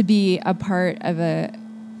to be a part of a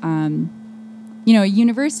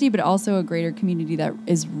university, but also a greater community that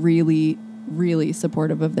is really, really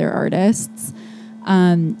supportive of their artists.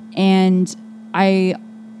 And I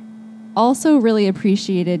also really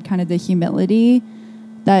appreciated kind of the humility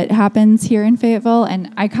that happens here in Fayetteville.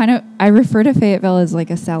 And I refer to Fayetteville as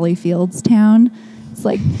like a Sally Fields town. It's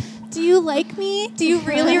like, do you like me? Do you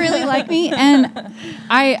really, really like me? And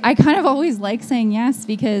I kind of always like saying yes,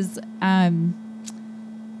 because, I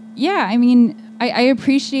mean, I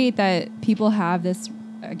appreciate that people have this,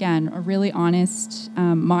 again, a really honest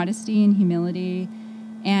modesty and humility,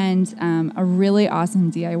 and a really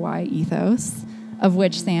awesome DIY ethos, of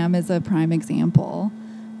which Sam is a prime example.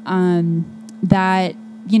 That,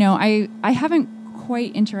 I haven't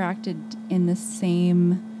quite interacted in the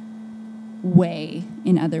same way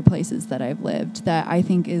in other places that I've lived, that I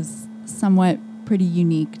think is somewhat pretty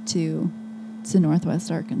unique to Northwest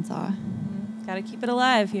Arkansas. Got to keep it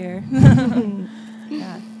alive here.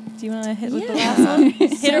 Yeah. Do you want to hit with the last one?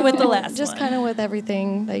 Hit her with the last just one. kind of with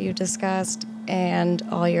everything that you discussed and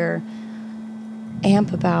all your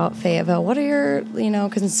amp about Fayetteville, what are your,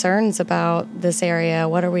 concerns about this area?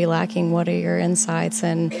 What are we lacking? What are your insights?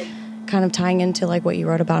 And kind of tying into like what you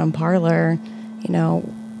wrote about in Parlor,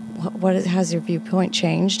 has your viewpoint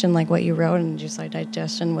changed and like what you wrote, and just like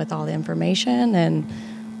digestion with all the information? And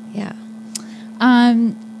yeah.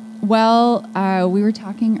 Well, we were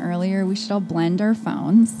talking earlier, we should all blend our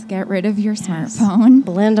phones, get rid of your smartphone,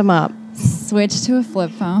 Blend them up. switch to a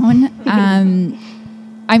flip phone.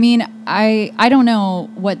 I mean, I don't know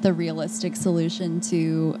what the realistic solution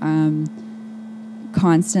to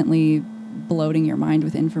constantly bloating your mind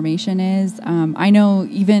with information is. I know,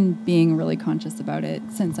 even being really conscious about it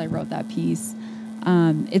since I wrote that piece,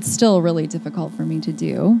 it's still really difficult for me to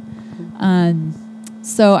do.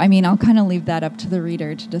 So, I mean, I'll kind of leave that up to the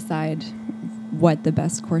reader to decide what the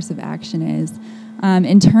best course of action is.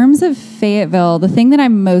 In terms of Fayetteville, the thing that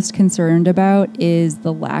I'm most concerned about is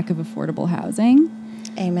the lack of affordable housing.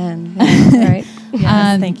 Amen. Yeah, right.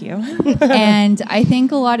 Yes, thank you. And I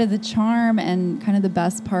think a lot of the charm and kind of the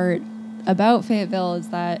best part about Fayetteville is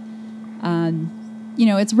that,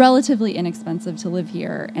 it's relatively inexpensive to live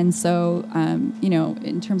here. And so,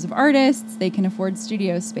 in terms of artists, they can afford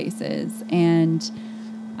studio spaces. And,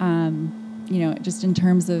 just in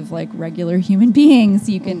terms of like regular human beings,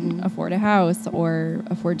 you can afford a house or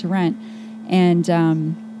afford to rent. And,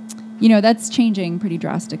 that's changing pretty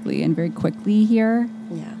drastically and very quickly here.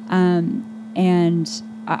 Yeah. And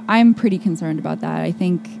I'm pretty concerned about that. I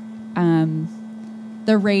think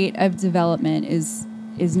the rate of development is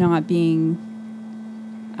not being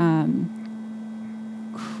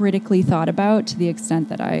critically thought about to the extent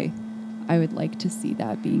that I would like to see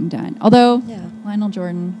that being done. Although Lionel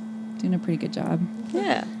Jordan doing a pretty good job.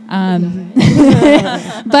 Yeah.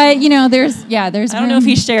 But there's I don't know if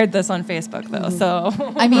he shared this on Facebook though. So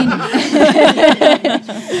I mean,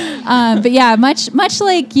 but yeah, much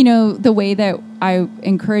like the way that I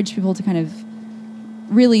encourage people to kind of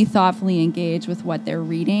really thoughtfully engage with what they're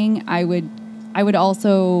reading, I would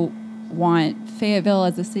also want Fayetteville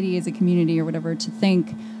as a city, as a community, or whatever, to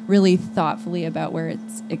think really thoughtfully about where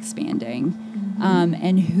it's expanding,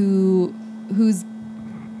 and who's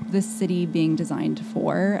this city being designed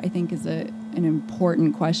for. I think is an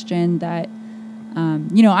important question that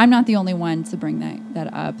I'm not the only one to bring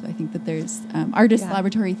that up. I think that there's Artist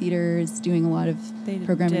Laboratory Theaters doing a lot of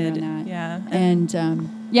programming around that. Yeah. And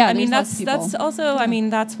I mean, that's also, I mean,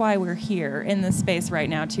 that's why we're here in this space right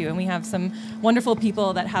now too. And we have some wonderful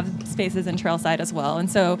people that have spaces in Trailside as well.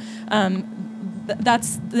 And so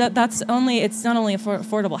that's only, it's not only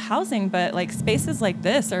affordable housing, but like spaces like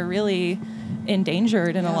this are really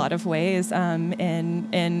endangered in a lot of ways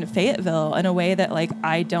in Fayetteville, in a way that like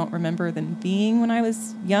I don't remember them being when I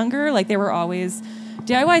was younger. Like, they were always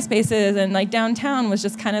DIY spaces, and like downtown was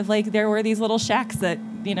just kind of like there were these little shacks that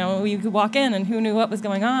you could walk in and who knew what was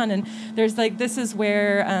going on. And there's like, this is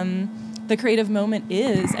where the creative moment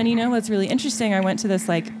is. And you know what's really interesting? I went to this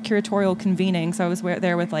like curatorial convening, so I was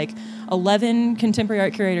there with like 11 contemporary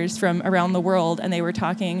art curators from around the world, and they were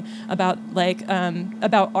talking about like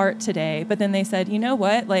about art today. But then they said, you know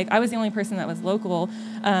what? Like I was the only person that was local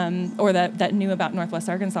or that knew about Northwest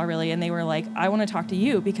Arkansas really, and they were like, I want to talk to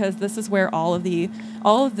you because this is where all of the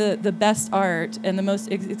best art and the most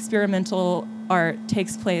experimental art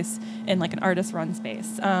takes place in like an artist-run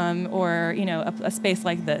space, or you know a space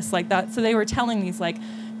like this, like that. So they were telling these like,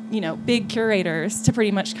 you know, big curators to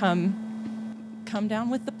pretty much come down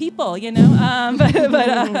with the people, you know.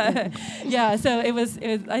 Yeah. So it was.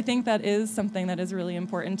 I think that is something that is really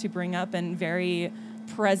important to bring up and very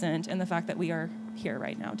present in the fact that we are here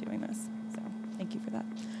right now doing this. So thank you for that.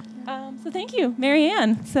 So thank you, Mary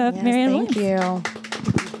Ann. So Yes, Mary Ann thank Williams. you.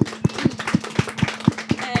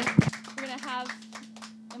 We're gonna have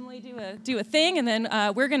Emily do a thing, and then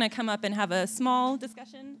we're gonna come up and have a small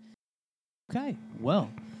discussion. Okay, well,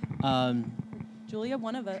 Julia,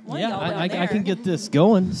 one of y'all yeah, down I there. can get this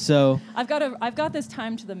going. So I've got this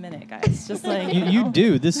time to the minute, guys. Just like you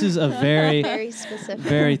do. This is a very, Very specific.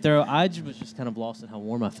 very thorough. I was just kind of lost at how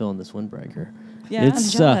warm I feel in this windbreaker. Yeah,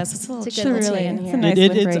 It's, I'm jealous. It's a little It's a good chilly routine. in It's here. a nice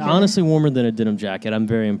It's windbreaker. honestly warmer than a denim jacket. I'm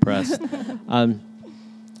very impressed.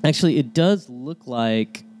 Actually, it does look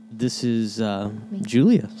like this is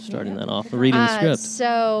Julia starting that off, reading the script.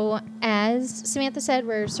 So, as Samantha said,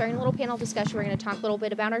 we're starting a little panel discussion. We're going to talk a little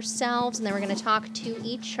bit about ourselves, and then we're going to talk to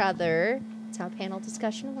each other. That's how panel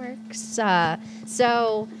discussion works. Like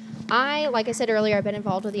I said earlier, I've been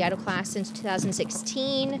involved with the Idol class since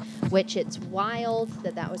 2016, which it's wild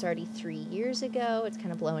that was already 3 years ago. It's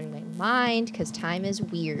kind of blowing my mind because time is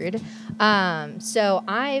weird.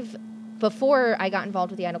 Before I got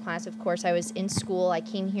involved with the Idol class, of course, I was in school. I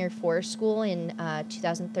came here for school in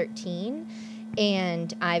 2013,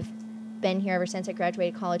 and I've been here ever since. I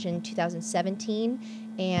graduated college in 2017,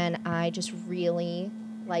 and I just really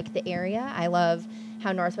like the area. I love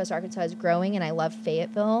how Northwest Arkansas is growing, and I love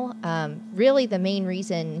Fayetteville. Really, the main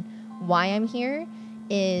reason why I'm here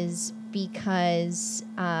is because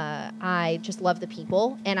I just love the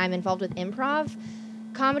people, and I'm involved with improv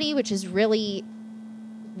comedy, which is really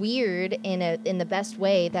weird in the best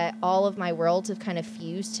way that all of my worlds have kind of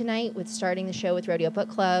fused tonight with starting the show with Rodeo Book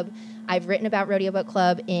Club. I've written about Rodeo Book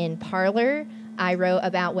Club in Parlor. I wrote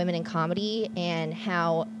about women in comedy and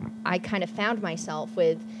how I kind of found myself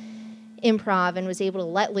with improv and was able to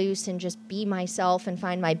let loose and just be myself and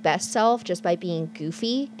find my best self just by being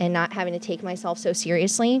goofy and not having to take myself so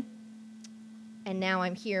seriously. And now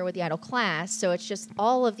I'm here with the Idol class, so it's just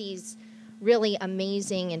all of these really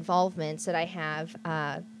amazing involvements that I have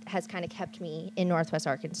has kind of kept me in Northwest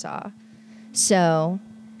Arkansas. So,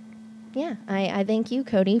 yeah, I thank you,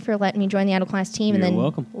 Cody, for letting me join the Idol class team and You're then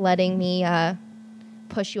welcome. letting me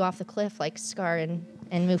push you off the cliff like Scar and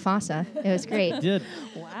Mufasa. It was great. Did.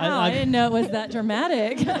 Wow, I didn't know it was that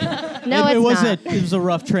dramatic. No, it's not. It was a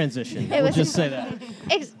rough transition. We'll was- just say that.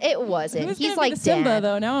 It wasn't. Who's He's gonna be like the Simba Dad.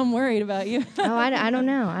 though. Now I'm worried about you. Oh, I don't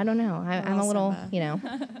know. I'm a Oh, little, Simba.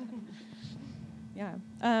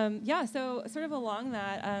 Yeah. So sort of along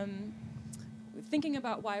that, thinking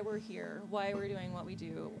about why we're here, why we're doing what we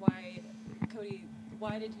do, why, Cody,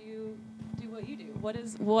 why did you do what you do?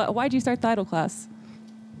 Why did you start the Idol class?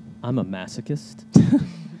 I'm a masochist.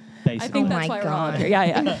 I think Oh that's my why we're all up God. here.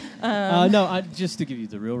 Yeah. No, just to give you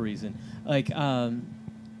the real reason. Like, I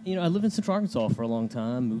lived in Central Arkansas for a long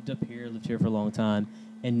time, moved up here, lived here for a long time,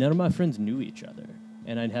 and none of my friends knew each other.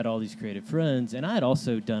 And I'd had all these creative friends, and I had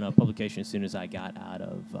also done a publication as soon as I got out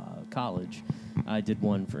of college. I did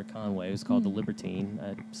one for Conway. It was called The Libertine.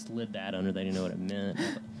 I slid that under. They didn't know what it meant.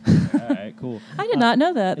 All right, cool. I did not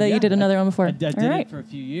know that Yeah, you did another one before. I did All right. it for a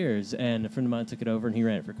few years, and a friend of mine took it over, and he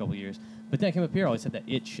ran it for a couple years. But then I came up here, I always had that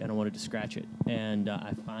itch, and I wanted to scratch it. And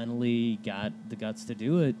I finally got the guts to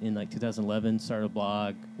do it in like 2011, started a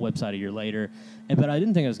blog, website a year later. But I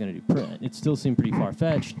didn't think I was going to do print. It still seemed pretty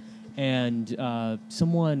far-fetched. And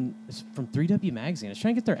someone from 3W Magazine, I was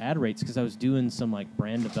trying to get their ad rates because I was doing some like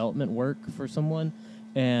brand development work for someone.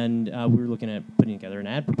 And we were looking at putting together an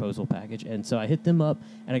ad proposal package. And so I hit them up,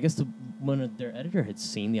 and I guess one of their editor had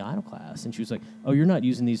seen the Idol class. And she was like, "Oh, you're not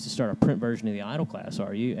using these to start a print version of the Idol class,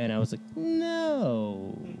 are you?" And I was like,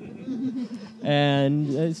 "No."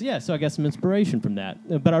 And so I got some inspiration from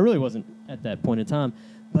that. But I really wasn't at that point in time.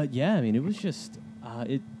 But yeah, I mean, it was just,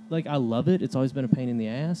 I love it. It's always been a pain in the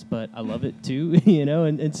ass, but I love it too,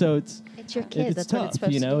 and so it's your kid. it's That's tough, what it's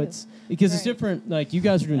supposed to do. It's because it's Right. different. Like you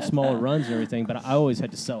guys are doing smaller runs and everything, but I always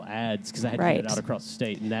had to sell ads because I had to get Right. it out across the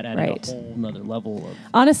state, and that added Right. a whole nother level of.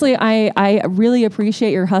 Honestly, I really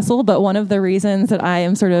appreciate your hustle, but one of the reasons that I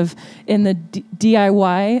am sort of in the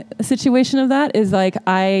DIY situation of that is like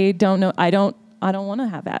I don't want to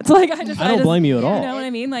have ads. Like I don't blame you at all. You know what I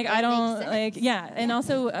mean? Like I It don't makes like sense. yeah, and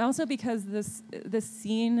also because this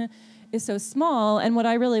scene is so small, and what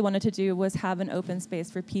I really wanted to do was have an open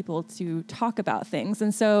space for people to talk about things.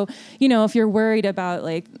 And so, if you're worried about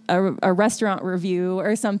like a restaurant review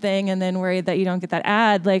or something, and then worried that you don't get that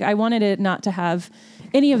ad, like I wanted it not to have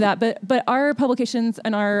any of that. But our publications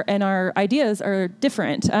and our ideas are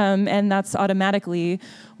different, and that's automatically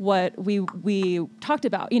what we talked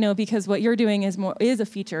about. Because what you're doing is a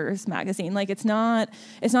features magazine. Like it's not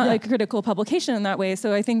a critical publication in that way.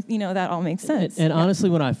 So I think that all makes sense. And honestly,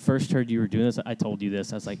 when I first heard you were doing this, I told you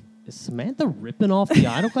this. I was like, is Samantha ripping off the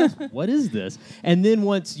Idol class? What is this? And then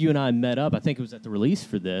once you and I met up, I think it was at the release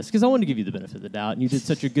for this, because I wanted to give you the benefit of the doubt, and you did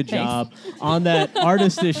such a good job on that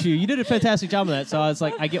artist issue. You did a fantastic job on that. So I was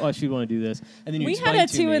like, I get why she'd want to do this. And then you we had explained a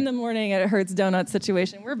to 2 me- in the morning at Hertz Donut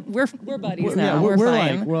situation. We're buddies We're, now. yeah, we're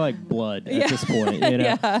fine. we're like blood Yeah. at this point,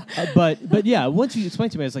 Yeah. But yeah, once you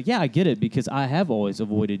explained to me, I was like, yeah, I get it, because I have always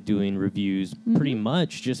avoided doing reviews pretty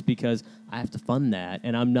much just because I have to fund that,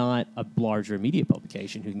 and I'm not a larger media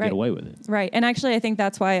publication who can Right. get away with it. Right, and actually, I think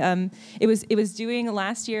that's why it was doing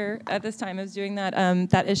last year at this time. It was doing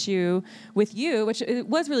that issue with you, which it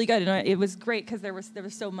was really good, and it was great because there was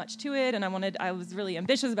so much to it, and I was really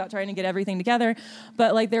ambitious about trying to get everything together.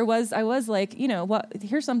 But like I was like, what?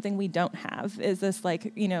 Here's something we don't have. Is this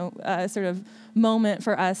like sort of moment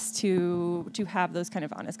for us to have those kind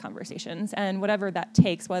of honest conversations, and whatever that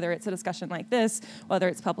takes, whether it's a discussion like this, whether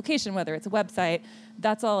it's publication, whether it's a website,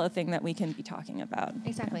 that's all a thing that we can be talking about.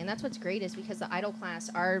 Exactly, and that's what's great is because the Idol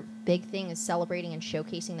class, our big thing is celebrating and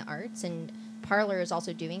showcasing the arts, and Parlor is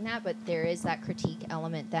also doing that, but there is that critique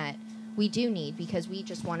element that we do need because we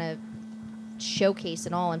just want to showcase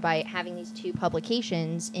it all, and by having these 2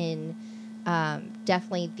 publications in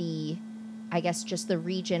definitely just the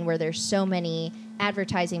region where there's so many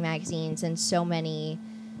advertising magazines and so many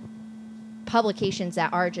publications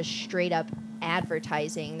that are just straight up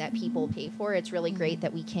advertising that people pay for, it's really great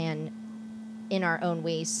that we can in our own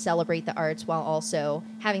ways celebrate the arts while also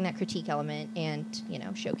having that critique element and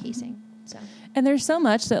showcasing. So And there's so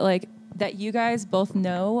much that you guys both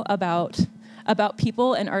know about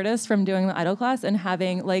people and artists from doing the Idol class, and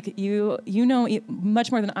having you know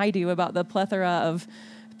much more than I do about the plethora of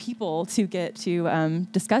people to get to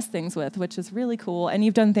discuss things with, which is really cool. And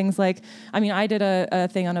you've done things like, I did a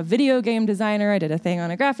thing on a video game designer, I did a thing on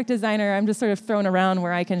a graphic designer. I'm just sort of thrown around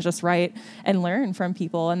where I can just write and learn from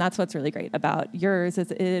people, and that's what's really great about yours is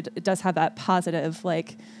it does have that positive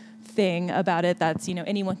thing about it that's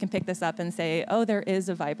anyone can pick this up and say, oh, there is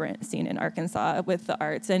a vibrant scene in Arkansas with the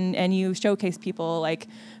arts, and you showcase people like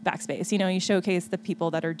Backspace, you showcase the people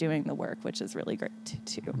that are doing the work, which is really great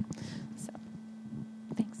too. So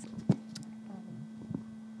thanks.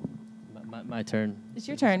 My turn. It's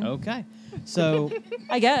your turn. Okay. So,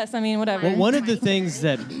 I guess. Whatever. well, one of the things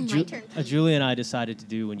that turn. Julie and I decided to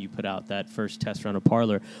do when you put out that first test run of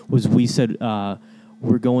Parlor was we said,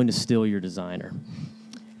 we're going to steal your designer.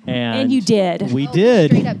 And you did. We Oh, did.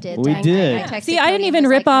 straight up did. We I did. texted See, I didn't Cody even and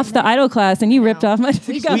was rip like, off the Idol class, and you ripped off my.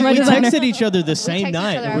 You got we my designer. texted each other the We same texted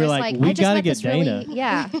night. each other. And I we were was like, I we just got to met get this really- Dana.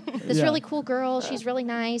 Yeah, this Yeah. really cool girl. She's really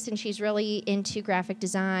nice, and she's really into graphic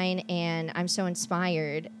design, and I'm so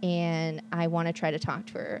inspired, and I want to try to talk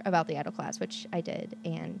to her about the Idol class, which I did,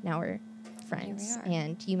 and now we're friends. Here we are.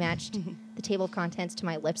 And you matched the table of contents to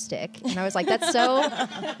my lipstick, and I was like, that's so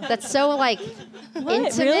like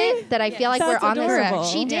intimate Really? that I feel like That's we're on adorable.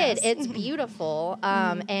 this. She did. Yes. It's beautiful, Is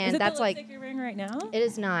and it that's the like. lipstick you're wearing right now? It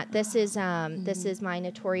is not. This is my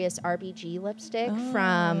Notorious RBG lipstick Oh,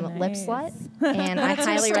 from Lip nice. Slut, and I That's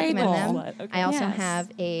highly a recommend staple. them. Okay. I also Yes. have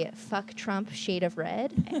a Fuck Trump shade of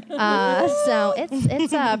red, so it's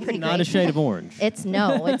pretty Not great. a shade of orange. It's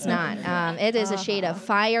not. It is a shade of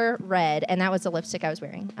fire red, and that was the lipstick I was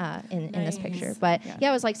wearing in this picture. Nice. But Yeah. yeah,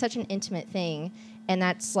 it was like such an intimate thing, and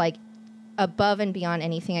that's like above and beyond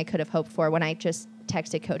anything I could have hoped for. When I just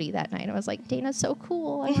texted Cody that night, I was like, "Dana's so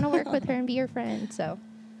cool. I want to work with her and be her friend." So.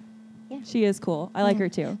 She is cool. I like her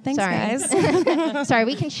too. Thanks, Sorry. guys. Sorry,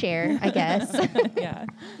 we can share, I guess. Yeah.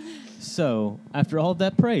 So, after all of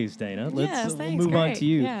that praise, Dana, let's Yes, we'll thanks, move on great. to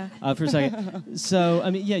you Yeah. For a second. So,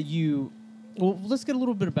 well, let's get a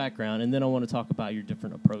little bit of background, and then I want to talk about your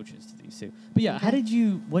different approaches to these two. But yeah,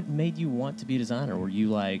 what made you want to be a designer? Were you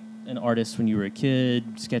like an artist when you were a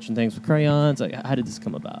kid, sketching things with crayons? Like, how did this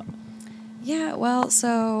come about? Yeah, well,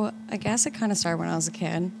 so I guess it kind of started when I was a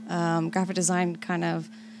kid. Graphic design kind of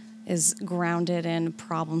is grounded in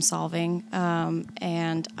problem solving,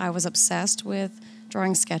 and I was obsessed with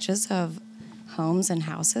drawing sketches of homes and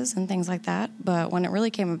houses and things like that. But when it really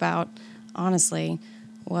came about, honestly,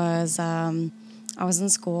 was I was in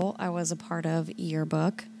school. I was a part of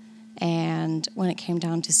yearbook, and when it came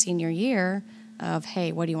down to senior year, of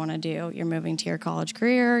hey, what do you want to do? You're moving to your college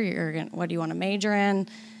career. What do you want to major in?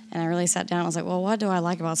 And I really sat down. I was like, well, what do I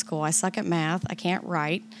like about school? I suck at math. I can't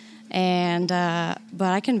write, and but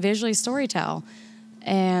I can visually storytell.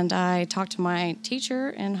 And I talked to my teacher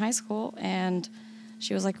in high school, and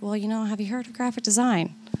she was like, well, have you heard of graphic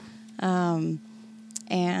design?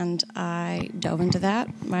 And I dove into that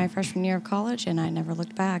my freshman year of college, and I never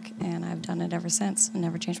looked back, and I've done it ever since and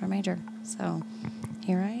never changed my major. So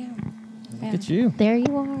here I am. Look at you. There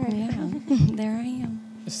you are. Yeah, there I am.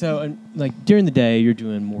 So, like, during the day, you're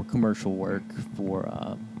doing more commercial work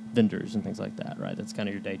for vendors and things like that, right? That's kind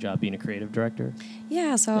of your day job, being a creative director?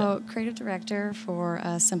 Yeah, so creative director for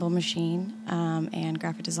Simple Machine and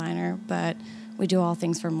graphic designer, but we do all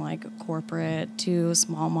things from, like, corporate to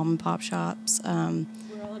small mom-and-pop shops. We're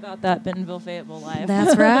all about that Bentonville, Fayetteville life.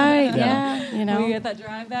 That's right, Yeah. yeah, We get that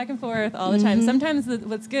drive back and forth all the time. Sometimes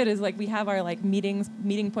what's good is like we have our like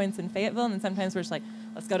meeting points in Fayetteville, and then sometimes we're just like,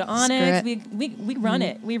 let's go to Onyx. We run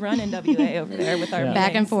it. We run NWA over there with our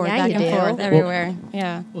back and forth, Yeah, back you and do. forth, everywhere.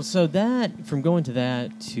 Yeah. Well, so that, from going to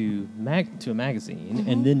that to a magazine,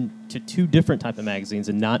 and then to two different type of magazines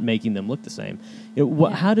and not making them look the same,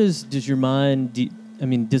 how does your mind,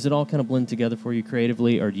 does it all kind of blend together for you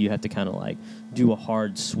creatively, or do you have to kind of like do a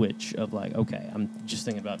hard switch of like, okay, I'm just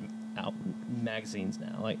thinking about magazines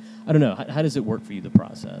now? Like, I don't know. How does it work for you, the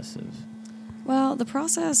process of... Well, the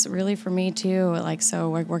process really for me too, like,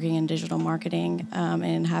 so like working in digital marketing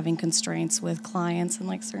and having constraints with clients and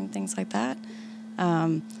like certain things like that,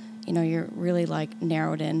 you're really like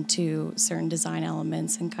narrowed into certain design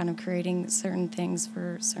elements and kind of creating certain things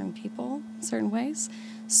for certain people, certain ways.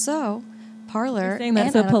 So Parlor, You're saying that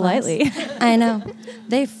and so Idle Class, politely. I know.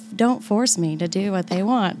 They don't force me to do what they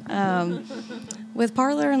want. With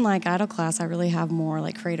Parlor and like Idle Class, I really have more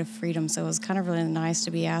like creative freedom. So it was kind of really nice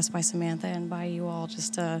to be asked by Samantha and by you all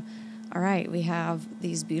just to, all right, we have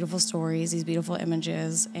these beautiful stories, these beautiful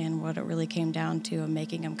images, and what it really came down to and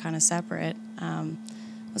making them kind of separate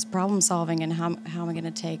was problem solving and how am I going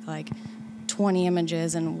to take like 20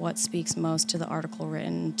 images and what speaks most to the article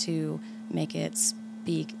written to make it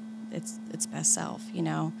speak its best self,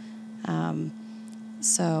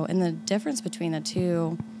 So, and the difference between the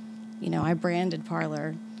two, I branded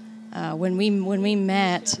Parlor when we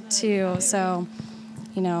met too. So,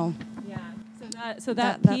 Yeah. So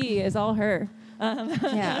that P is all her.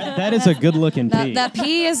 yeah, That is a good-looking P. that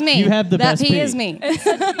P is me. You have the that best P P. is me.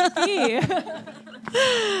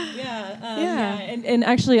 Yeah. And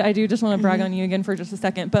actually, I do just want to brag on you again for just a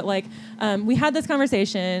second. But like, we had this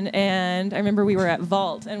conversation, and I remember we were at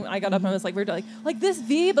Vault, and I got up and I was like, we're like this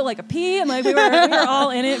V, but like a P, and like we were all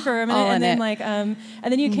in it for a minute, All in and then it. like, and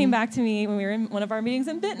then you came back to me when we were in one of our meetings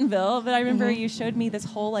in Bentonville. But I remember you showed me this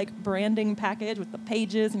whole like branding package with the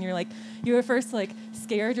pages, and you were first like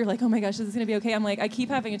scared. You're like, oh my gosh, is this gonna be okay? I'm like, I keep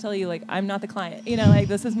having to tell you like, I'm not the client. Like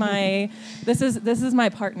this is my this is my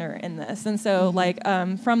partner in this, and so like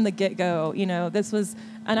from the get-go, this was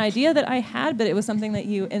an idea that I had, but it was something that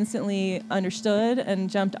you instantly understood and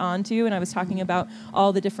jumped onto. And I was talking about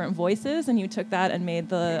all the different voices, and you took that and made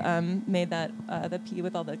the P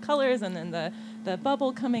with all the colors, and then the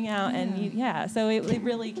bubble coming out, and so it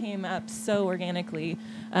really came up so organically.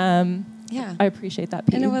 Yeah. I appreciate that,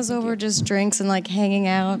 P. And it was over just drinks and like hanging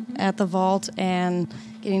out at the Vault and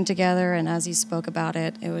getting together. And as you spoke about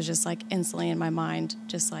it, it was just like instantly in my mind,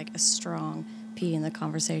 just like a strong P in the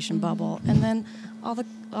conversation bubble. And then all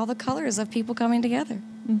the colors of people coming together,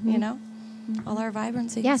 all our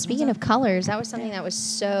vibrancy. Yeah, speaking of colors, that was something that was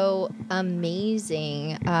so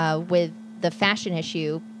amazing with the fashion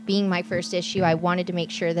issue. Being my first issue, I wanted to make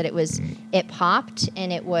sure that it popped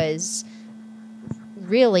and it was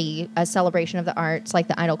really a celebration of the arts like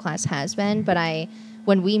the Idle Class has been. But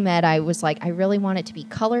when we met, I was like, I really want it to be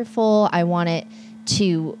colorful. I want it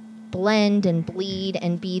to blend and bleed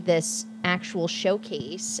and be this actual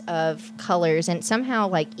showcase of colors. And somehow,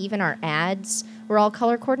 like, even our ads were all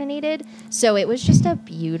color coordinated. So it was just a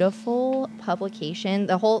beautiful publication.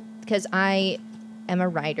 Because I am a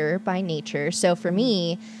writer by nature. So for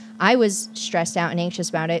me, I was stressed out and anxious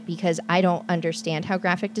about it because I don't understand how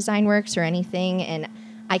graphic design works or anything. And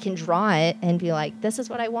I can draw it and be like, this is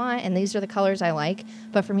what I want, and these are the colors I like.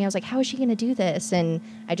 But for me, I was like, how is she going to do this? And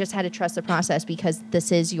I just had to trust the process, because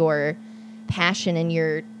this is your passion and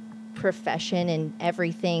your profession, and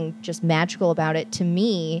everything just magical about it to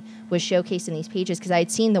me was showcased in these pages, because I had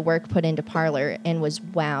seen the work put into Parlor and was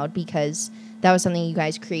wowed, because that was something you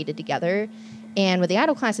guys created together. And with the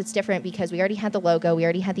Idol class, it's different, because we already had the logo, we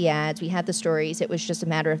already had the ads, we had the stories. It was just a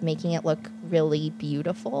matter of making it look really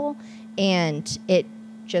beautiful, and it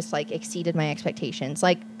just like exceeded my expectations.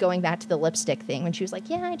 Like going back to the lipstick thing, when she was like,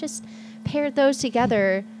 yeah, I just paired those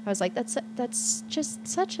together, I was like, that's just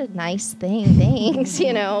such a nice thing. Thanks.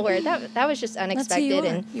 Where that was just unexpected.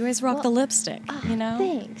 And you always rock the lipstick,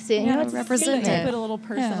 Thanks. It's representative. Put a little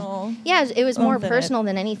personal. Yeah, it was more personal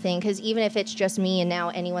than anything, because even if it's just me and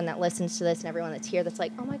now anyone that listens to this and everyone that's here that's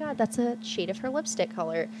like, oh my God, that's a shade of her lipstick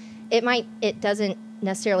color, it doesn't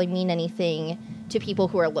necessarily mean anything to people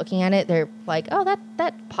who are looking at it. They're like, oh,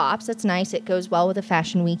 that pops, that's nice, it goes well with a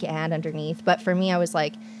Fashion Week ad underneath. But for me, I was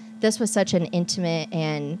like, this was such an intimate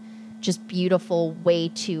and just beautiful way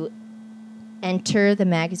to enter the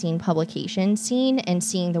magazine publication scene, and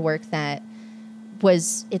seeing the work that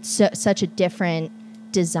was, such a different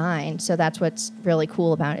design. So that's what's really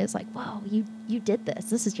cool about it, is like, whoa, you did this.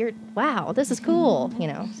 This is wow, this is cool,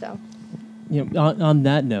 so. On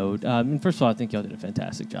that note, first of all, I think y'all did a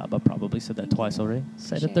fantastic job. I probably said that twice already.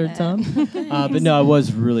 Say it a third time. But no, I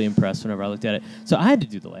was really impressed whenever I looked at it. So I had to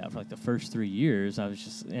do the layout for like the first 3 years. And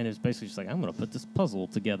it was basically just like, I'm going to put this puzzle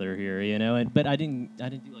together here, but I didn't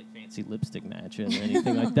do like fancy lipstick matching or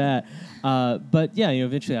anything like that. But yeah,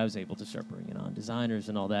 eventually I was able to start bringing on designers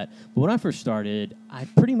and all that. But when I first started, I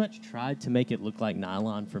pretty much tried to make it look like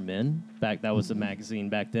Nylon for Men. That was the magazine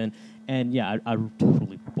back then. And yeah, I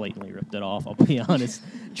totally blatantly ripped it off, I'll be honest.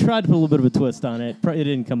 Tried to put a little bit of a twist on it. It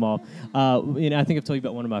didn't come off. I think I've told you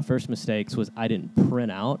about one of my first mistakes was I didn't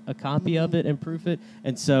print out a copy of it and proof it.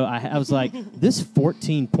 And so I was like, this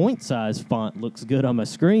 14-point size font looks good on my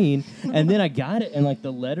screen. And then I got it, and like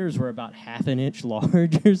the letters were about half an inch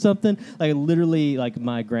large or something. Like literally, like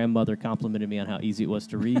my grandmother complimented me on how easy it was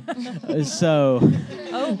to read.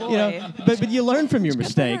 Oh boy. But you learn from your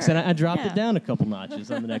mistakes, and I dropped it down a couple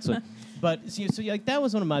notches on the next one. But so like that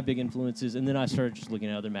was one of my big influences, and then I started just looking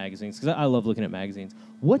at other magazines, because I love looking at magazines.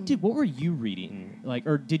 What were you reading? Like,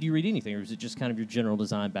 or did you read anything, or was it just kind of your general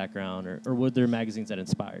design background, or were there magazines that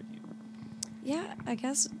inspired you? Yeah, I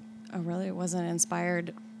guess I really wasn't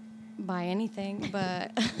inspired by anything,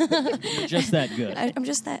 but You're just that good. I'm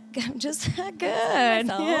just that good.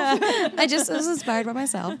 Yeah, I just was inspired by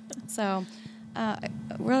myself. So.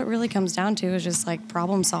 What it really comes down to is just like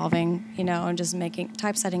problem solving, and just making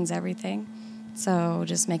typesetting's everything. So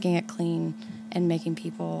just making it clean and making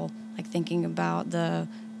people like thinking about the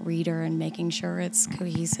reader and making sure it's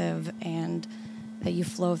cohesive and that you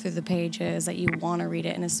flow through the pages, that you want to read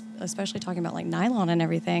it. And especially talking about like Nylon and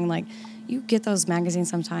everything, like you get those magazines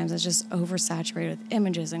sometimes that's just oversaturated with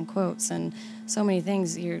images and quotes and so many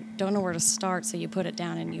things. You don't know where to start, so you put it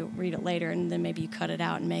down and you read it later, and then maybe you cut it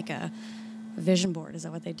out and make a vision board. Is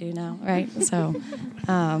that what they do now? Right. So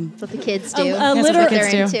That's what the kids do. A That's literal, what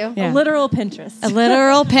they're into. Yeah. A literal Pinterest. A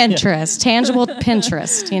literal Pinterest, tangible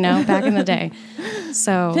Pinterest, back in the day.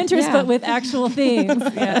 So Pinterest, but with actual things.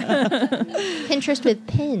 Yeah. Pinterest with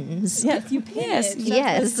pins. Yes, you pin Yes, it.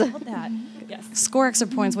 yes. That's called that. Yes. score extra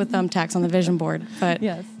points with thumbtacks on the vision board. But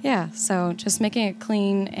Yes. yeah, so just making it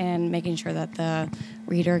clean and making sure that the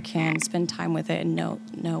reader can spend time with it and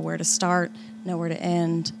know where to start, know where to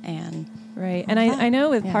end, and Right. And I know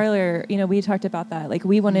with Parlor, we talked about that. Like,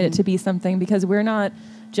 we wanted it to be something, because we're not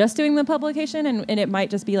just doing the publication, and it might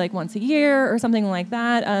just be like once a year or something like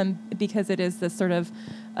that, because it is this sort of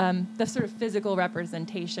the sort of physical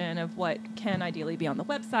representation of what can ideally be on the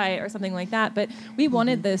website or something like that. But we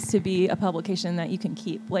wanted this to be a publication that you can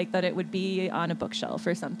keep, like that it would be on a bookshelf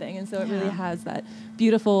or something. And so it really has that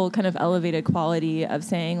beautiful kind of elevated quality of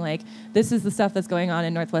saying, like, this is the stuff that's going on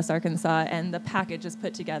in Northwest Arkansas, and the package is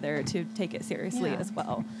put together to take it seriously as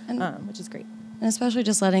well, which is great. And especially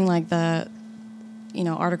just letting like the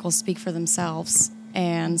articles speak for themselves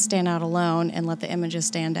and stand out alone and let the images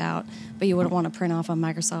stand out. But you wouldn't want to print off a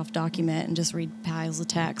Microsoft document and just read piles of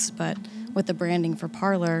text. But with the branding for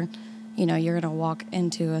Parlor, you're going to walk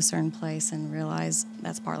into a certain place and realize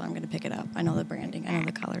that's Parlor. I'm going to pick it up. I know the branding. I know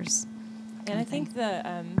the colors. And I think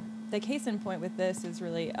the case in point with this is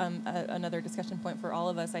really another discussion point for all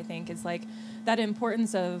of us, I think, is like that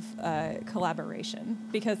importance of collaboration,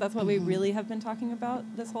 because that's what we really have been talking about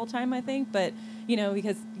this whole time, I think. But,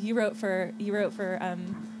 because you wrote for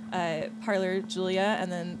Parlor, Julia,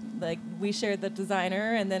 and then like we shared the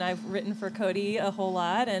designer, and then I've written for Cody a whole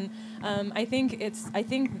lot. And I think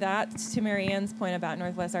that, to Marianne's point about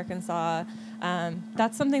Northwest Arkansas,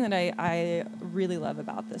 that's something that I really love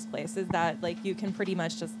about this place, is that like you can pretty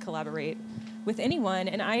much just collaborate with anyone,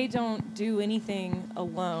 and I don't do anything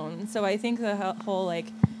alone. So I think the whole like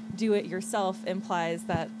do it yourself implies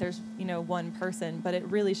that there's one person, but it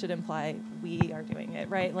really should imply we are doing it,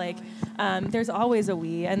 right? Like there's always a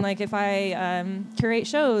we, and like if I curate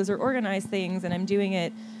shows or organize things and I'm doing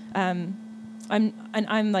it, I'm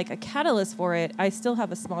like a catalyst for it, I still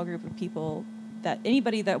have a small group of people that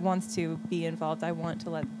anybody that wants to be involved, I want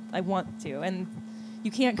to, and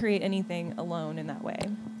you can't create anything alone in that way.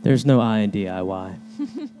 There's no I in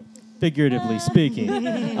DIY, figuratively speaking.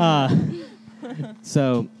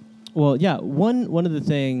 So, well, yeah, one of the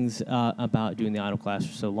things about doing the idol class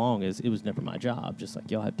for so long is it was never my job, just like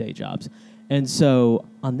y'all have day jobs. And so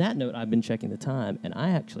on that note, I've been checking the time, and I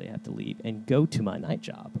actually have to leave and go to my night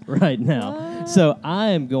job right now. What? So I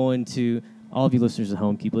am going to, all of you listeners at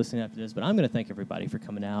home, keep listening after this, but I'm going to thank everybody for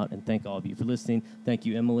coming out, and thank all of you for listening. Thank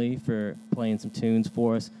you, Emily, for playing some tunes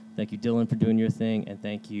for us. Thank you, Dylan, for doing your thing, and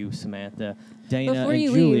thank you, Samantha, Dana, Before and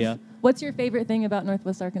you Julia. leave, what's your favorite thing about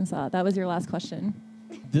Northwest Arkansas? That was your last question.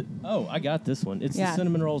 I got this one. It's the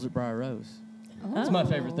cinnamon rolls at Briar Rose. It's my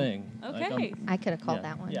favorite thing. Okay. I could have called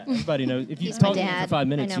that one. Yeah, everybody knows. If you He's talk my to me for dad. 5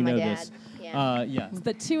 minutes, I know you my know dad. this. Yeah. It's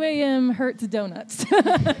the 2 a.m. Hertz Donuts.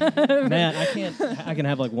 Man, I can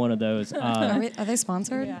have like one of those. Are they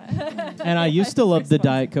sponsored? Yeah. And I used to love the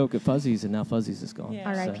Diet Coke at Fuzzy's, and now Fuzzy's is gone. Yeah.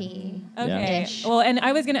 R.I.P. Okay. Ish. Well, and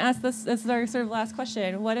I was going to ask this is our sort of last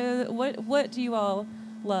question. What do you all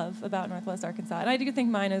love about Northwest Arkansas? And I do think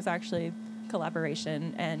mine is actually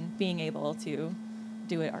collaboration and being able to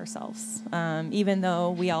do it ourselves. Even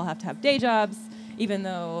though we all have to have day jobs, even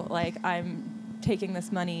though like I'm taking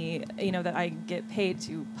this money, that I get paid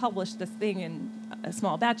to publish this thing in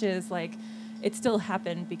small batches, like it still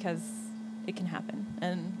happened because it can happen.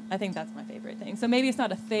 And I think that's my favorite thing. So maybe it's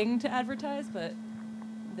not a thing to advertise, but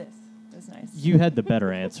this is nice. You had the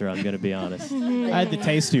better answer, I'm going to be honest. I had the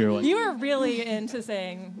tastier one. You were really into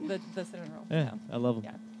saying the cinnamon roll. Yeah, I love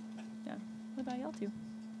them. Yeah. What about y'all two?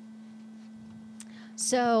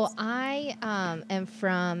 So I am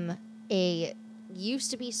from a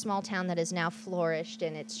used to be small town that is now flourished,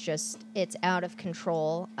 and it's out of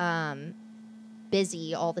control,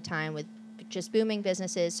 busy all the time with just booming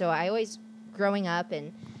businesses. So I always, growing up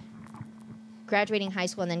and graduating high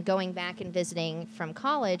school and then going back and visiting from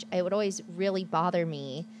college, it would always really bother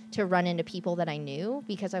me to run into people that I knew,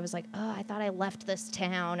 because I was like, oh, I thought I left this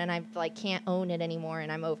town and I like can't own it anymore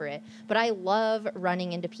and I'm over it. But I love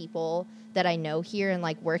running into people that I know here and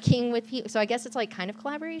like working with people. So I guess it's like kind of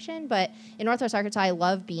collaboration. But in Northwest Arkansas, I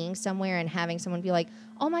love being somewhere and having someone be like,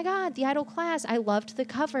 oh my God, the Idol class, I loved the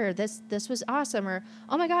cover. This was awesome. Or,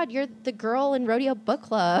 oh my God, you're the girl in Rodeo Book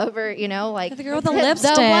Club. Or, like The girl with the the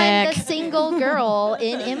lipstick. single girl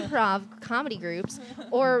in improv comedy groups.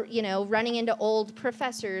 Or, running into old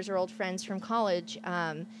professors or old friends from college.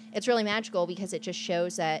 It's really magical because it just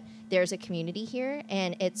shows that there's a community here,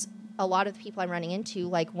 and it's a lot of the people I'm running into,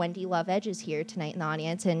 like Wendy Love Edge is here tonight in the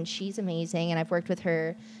audience, and she's amazing. And I've worked with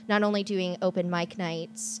her not only doing open mic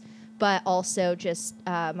nights, but also just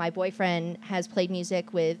my boyfriend has played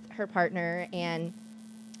music with her partner, and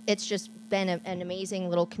it's just been an amazing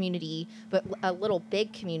little community, but a little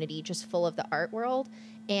big community just full of the art world,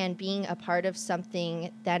 and being a part of something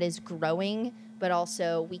that is growing, but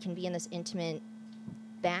also we can be in this intimate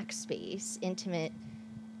backspace, intimate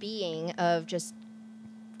being of just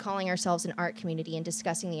calling ourselves an art community and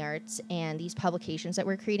discussing the arts, and these publications that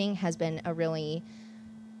we're creating has been a really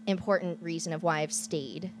important reason of why I've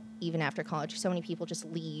stayed even after college. So many people just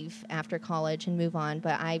leave after college and move on,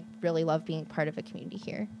 but I really love being part of a community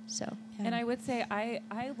here. So. And I would say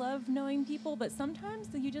I love knowing people, but sometimes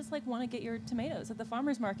you just like want to get your tomatoes at the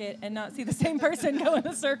farmer's market and not see the same person go in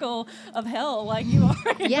a circle of hell like you are.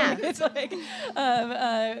 Yeah. It's like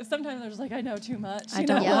sometimes there's like I know too much. I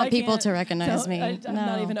don't want people can't- to recognize me. I'm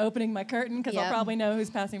not No. even opening my curtain because Yep. I'll probably know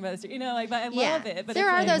who's passing by the street. But I love it. But there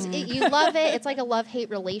it's are like, those, you love it. It's like a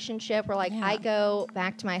love-hate relationship where like Yeah. I go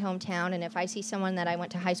back to my hometown, and if I see someone that I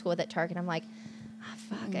went to high school with at Target, I'm like, oh,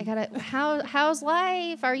 fuck, I gotta, how's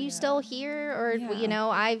life? Are you still here? Or,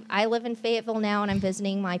 Yeah. I live in Fayetteville now and I'm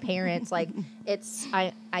visiting my parents. Like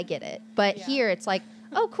I get it. But Yeah. here it's like,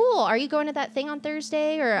 oh, cool. Are you going to that thing on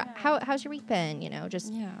Thursday? Or how's your week been?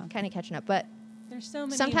 Just Yeah. kind of catching up. But There's so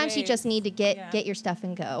many Sometimes you just ways. need to get Yeah. your stuff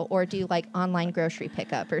and go, or do like online grocery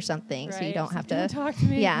pickup or something, so you Right? don't have Don't to. talk to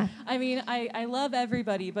me. Yeah. I mean, I love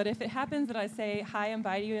everybody, but if it happens that I say hi and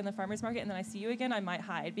bye to you in the farmer's market and then I see you again, I might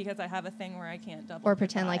hide because I have a thing where I can't double. Or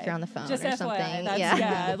pretend like goodbye. you're on the phone Just or FYI, something. That's,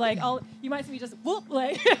 Yeah. Like you might see me just whoop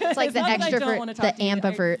like. It's like the extrovert, the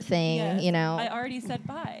ambivert thing, Yes, you know. I already said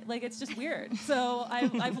bye. Like it's just weird. So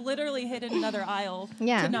I've literally hidden another aisle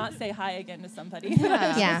Yeah. to not say hi again to somebody.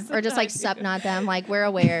 Yeah, or just like sup nod them, like we're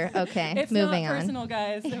aware. Okay, It's moving not on. personal,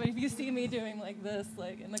 guys. So if you see me doing like this,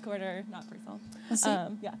 like in the corner, not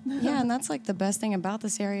personal. Yeah. Yeah, and that's like the best thing about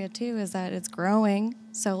this area too is that it's growing.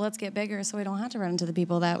 So let's get bigger so we don't have to run into the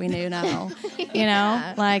people that we knew now. You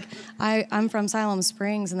know, like I'm from Siloam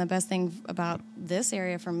Springs, and the best thing about this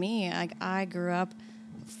area for me, I grew up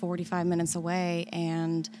 45 minutes away,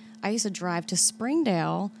 and I used to drive to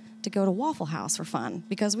Springdale to go to Waffle House for fun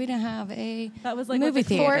because we didn't have a That was like movie what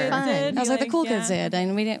the cool theater. kids fun. did. That was like the cool kids yeah. did,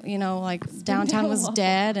 and we didn't, like downtown was Waffle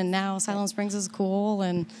dead, and now Siloam Springs is cool,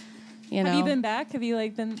 and you know. Have you been back? Have you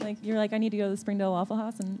been you're like I need to go to the Springdale Waffle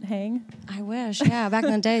House and hang? I wish, yeah. Back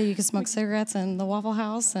in the day, you could smoke cigarettes in the Waffle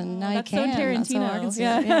House, and now you that's so can. Tarantino. Arkansas.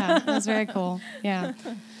 Yeah. Yeah, that's very cool. Yeah.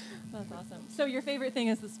 That's awesome. So your favorite thing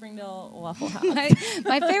is the Springdale Waffle House.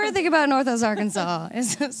 My favorite thing about Northwest Arkansas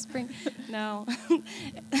is the spring. No.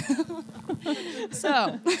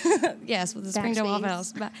 So, yes, with the Springdale Waffle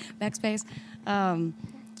House, backspace.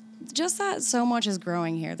 Just that so much is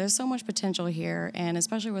growing here. There's so much potential here, and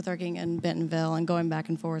especially with working in Bentonville and going back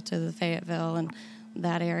and forth to the Fayetteville and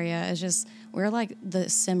that area, it's just we're like the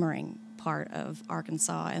simmering part of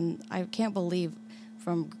Arkansas, and I can't believe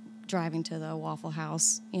from driving to the Waffle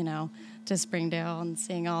House, to Springdale and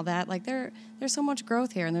seeing all that. Like there's so much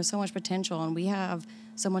growth here, and there's so much potential, and we have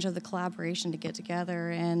so much of the collaboration to get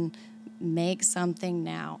together and make something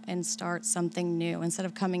now and start something new instead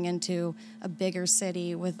of coming into a bigger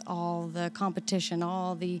city with all the competition,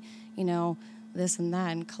 all the, this and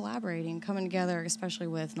that, and collaborating, coming together, especially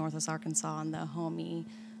with Northwest Arkansas and the homie,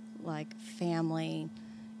 like family,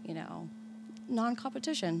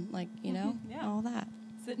 non-competition, like, Yeah. all that.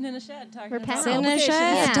 Sitting in a shed talking We're about pals. Sit in a publications.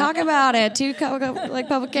 shed, Yeah. talk about it. Two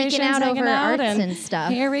publications, Geeking out hanging over out, arts and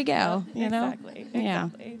stuff. Here we go. Exactly. Yeah.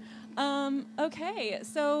 Exactly. Okay.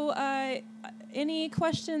 So, any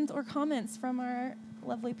questions or comments from our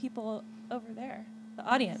lovely people over there, the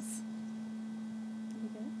audience?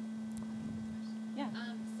 Yeah.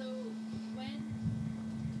 So when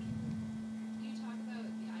you talk about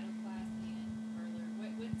the idle class and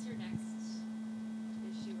parlor, what's your next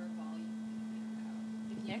issue or volume thinking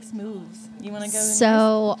about? Next moves. You want to go?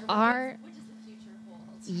 So What our does the future hold?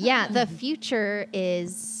 yeah, the future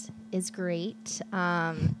is great,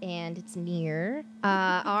 and it's near.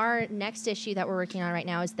 Our next issue that we're working on right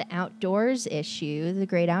now is the outdoors issue, the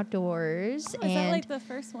great outdoors, Oh, is and that like the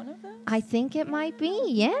first one of them? I think it might be,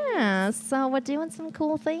 yeah. So we're doing some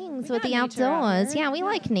cool things We with got the nature out outdoors. here. Yeah, we Yeah.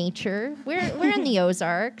 like nature. We're in the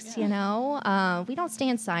Ozarks, Yeah. We don't stay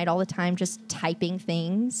inside all the time just typing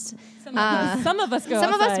things. Some of us go.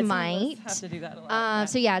 some of us outside, might. have to do that a lot.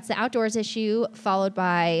 So yeah, it's the outdoors issue followed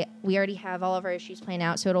by, we already have all of our issues planned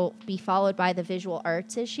out, so it'll be followed by the visual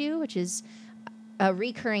arts issue, which is a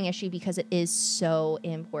recurring issue because it is so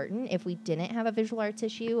important. If we didn't have a visual arts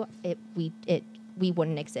issue, we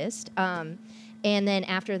wouldn't exist. And then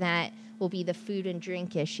after that will be the food and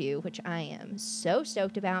drink issue, which I am so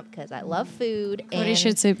stoked about because I love food. Cody and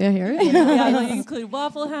should sit here. Yeah, like include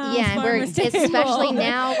Waffle House. yeah, and we're Farmer's Table. especially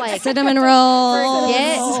now like Cinnamon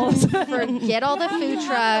rolls. forget all the food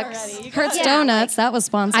trucks. Already. You Hurts Yeah, Donuts. That was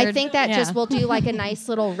sponsored. I think that Yeah. just we'll do like a nice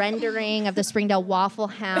little rendering of the Springdale Waffle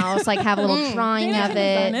House, like have a little drawing Dan of could've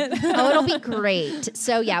it. done it. Oh, it'll be great.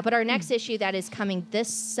 So yeah, but our next issue that is coming this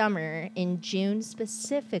summer in June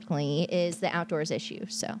specifically is the outdoors issue.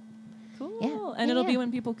 So Cool. Yeah. And it'll Yeah. be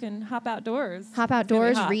when people can hop outdoors. hop It's gonna be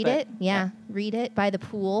outdoors, hot, read but- it. Yeah, read it by the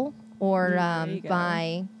pool or There you go.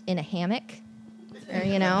 by in a hammock. Or,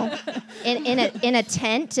 in a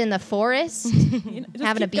tent in the forest, You know, just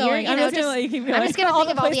having a keep beer. going. You I'm know, just gonna let you keep going. I'm just gonna All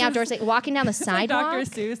think of all the places- outdoors, like walking down the It's like sidewalk. Dr.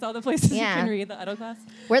 Seuss, all the places Yeah. you can read the idle class.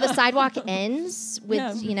 Where the sidewalk ends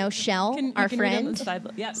with, Yeah. Shell, You our can read it on friend. the side,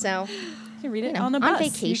 yeah. So, you can read it you know, on a on bus.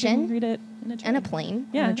 vacation, You can read it in a train. and a plane,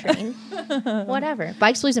 Yeah. on a train, whatever.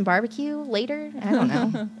 Bikes, Blues, and Barbecue later. I don't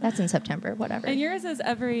know. That's in September. Whatever. And yours is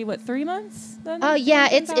every, 3 months then? Oh yeah,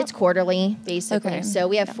 It comes it's out? quarterly basically. Okay. So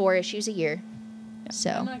we have 4 issues a year. So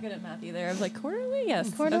I'm not good at math either. I was like, quarterly?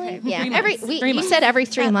 Yes. quarterly, Okay. yeah. 3 months. You said every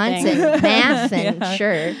 3 months thing. and math and Yeah.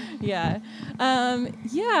 sure. Yeah.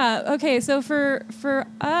 Okay. So for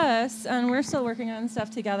us, and we're still working on stuff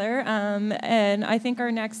together. And I think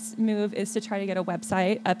our next move is to try to get a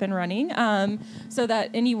website up and running, so that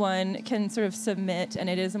anyone can sort of submit, and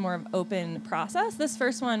it is a more open process. This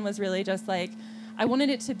first one was really just like, I wanted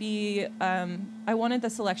it to be, I wanted the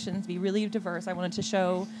selections to be really diverse. I wanted to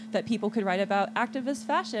show that people could write about activist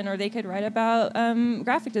fashion, or they could write about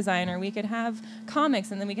graphic design, or we could have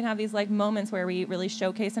comics, and then we can have these like moments where we really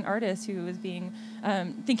showcase an artist who is being,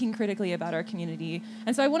 thinking critically about our community.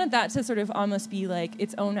 And so I wanted that to sort of almost be like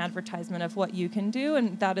its own advertisement of what you can do,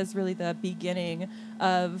 and that is really the beginning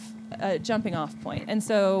of a jumping off point. And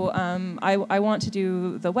so I want to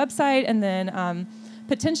do the website, and then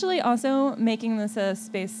potentially also making this a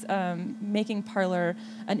space, making Parlor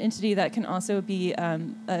an entity that can also be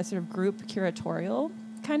a sort of group curatorial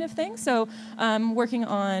kind of thing. So working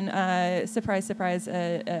on, surprise, surprise,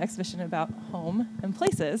 an exhibition about home and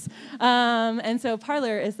places. And so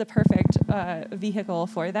Parlor is the perfect vehicle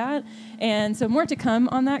for that. And so more to come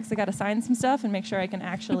on that, because I got to sign some stuff and make sure I can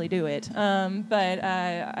actually do it. But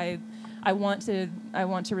I want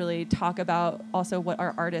to really talk about also what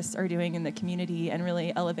our artists are doing in the community, and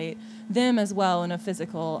really elevate them as well in a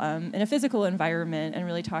physical environment, and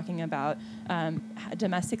really talking about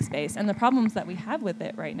domestic space and the problems that we have with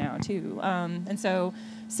it right now too. And so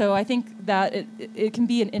I think that it can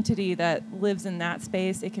be an entity that lives in that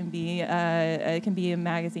space. It can be a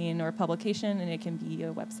magazine or a publication, and it can be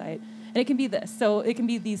a website, and it can be this. So it can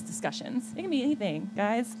be these discussions. It can be anything,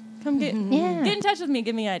 guys. Come get in touch with me.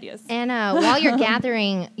 Give me ideas. And while you're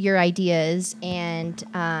gathering your ideas and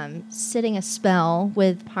sitting a spell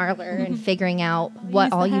with Parlor and figuring out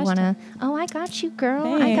what all you want to... Oh, I got you, girl.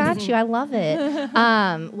 Thanks. I got you. I love it.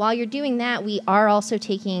 While you're doing that, we are also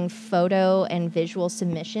taking photo and visual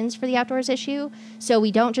submissions for the Outdoors issue. So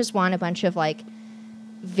we don't just want a bunch of like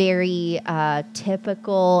very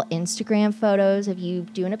typical Instagram photos of you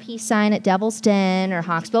doing a peace sign at Devil's Den or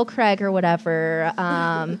Hawksbill Craig or whatever.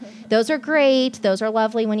 Those are great. Those are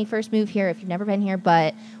lovely when you first move here if you've never been here.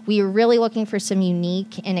 But we are really looking for some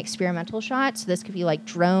unique and experimental shots. So this could be like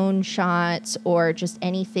drone shots or just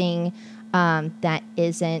anything that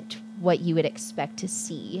isn't what you would expect to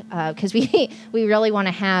see. Because we really want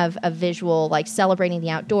to have a visual like celebrating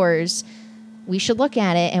the outdoors. We should look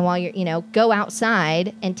at it, and while you're, go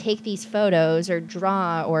outside and take these photos or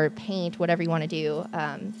draw or paint, whatever you want to do,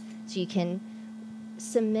 so you can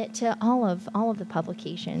submit to all of the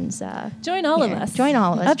publications. Join all of us. Join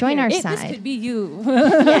all of us. Up Join here. our This side. could be you.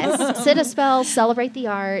 Yes. Sit a spell, celebrate the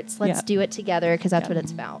arts. Let's Yep. do it together, because that's Yep. what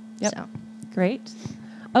it's about. Yep. So. Great.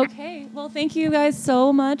 Okay. Well, thank you guys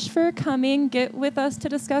so much for coming. Get with us to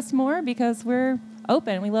discuss more, because we're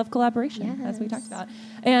open. We love collaboration, as we talked Yes. about.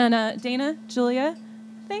 And Dana, Julia,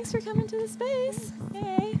 thanks for coming to the space.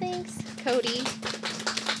 Yay. Thanks, Cody.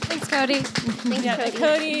 Thanks, Cody. Thanks, Yeah, Cody.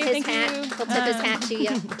 Cody, His thank hat. you. He'll tip his hat to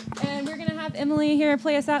you. And we're going to have Emily here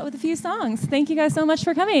play us out with a few songs. Thank you guys so much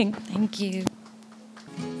for coming. Thank you.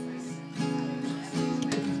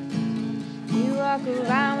 You walk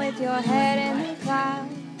around with your head in the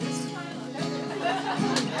clouds.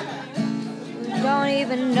 You don't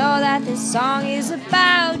even know that this song is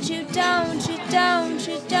about you. Don't you, don't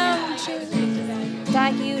you, don't you?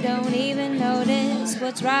 Like you don't even notice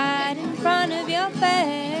what's right in front of your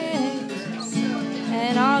face.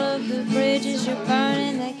 And all of the bridges you're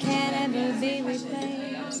burning that can't ever be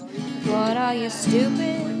replaced. What are you,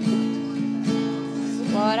 stupid?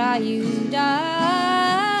 What are you, dumb?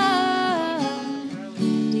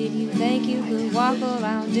 Did you think you could walk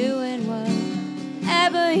around doing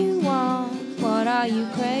whatever you want? What are you,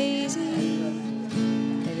 crazy?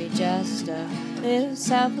 Maybe just a little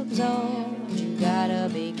self-absorbed. You gotta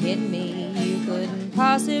be kidding me. You couldn't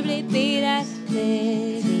possibly be that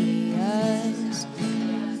oblivious.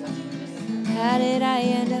 How did I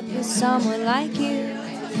end up with someone like you?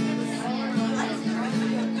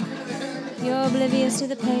 You're oblivious to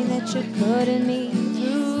the pain that you're putting me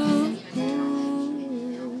through.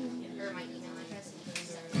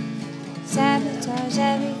 Sabotage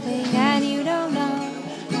everything and you don't know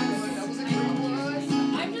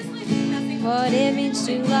what it means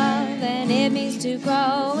to love, and it means to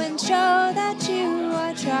grow and show that you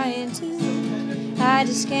are trying to. I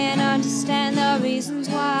just can't understand the reasons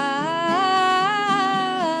why.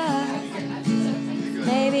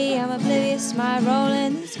 Maybe I'm oblivious to my role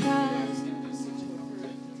in this crime.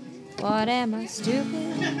 What am I,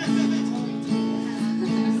 stupid?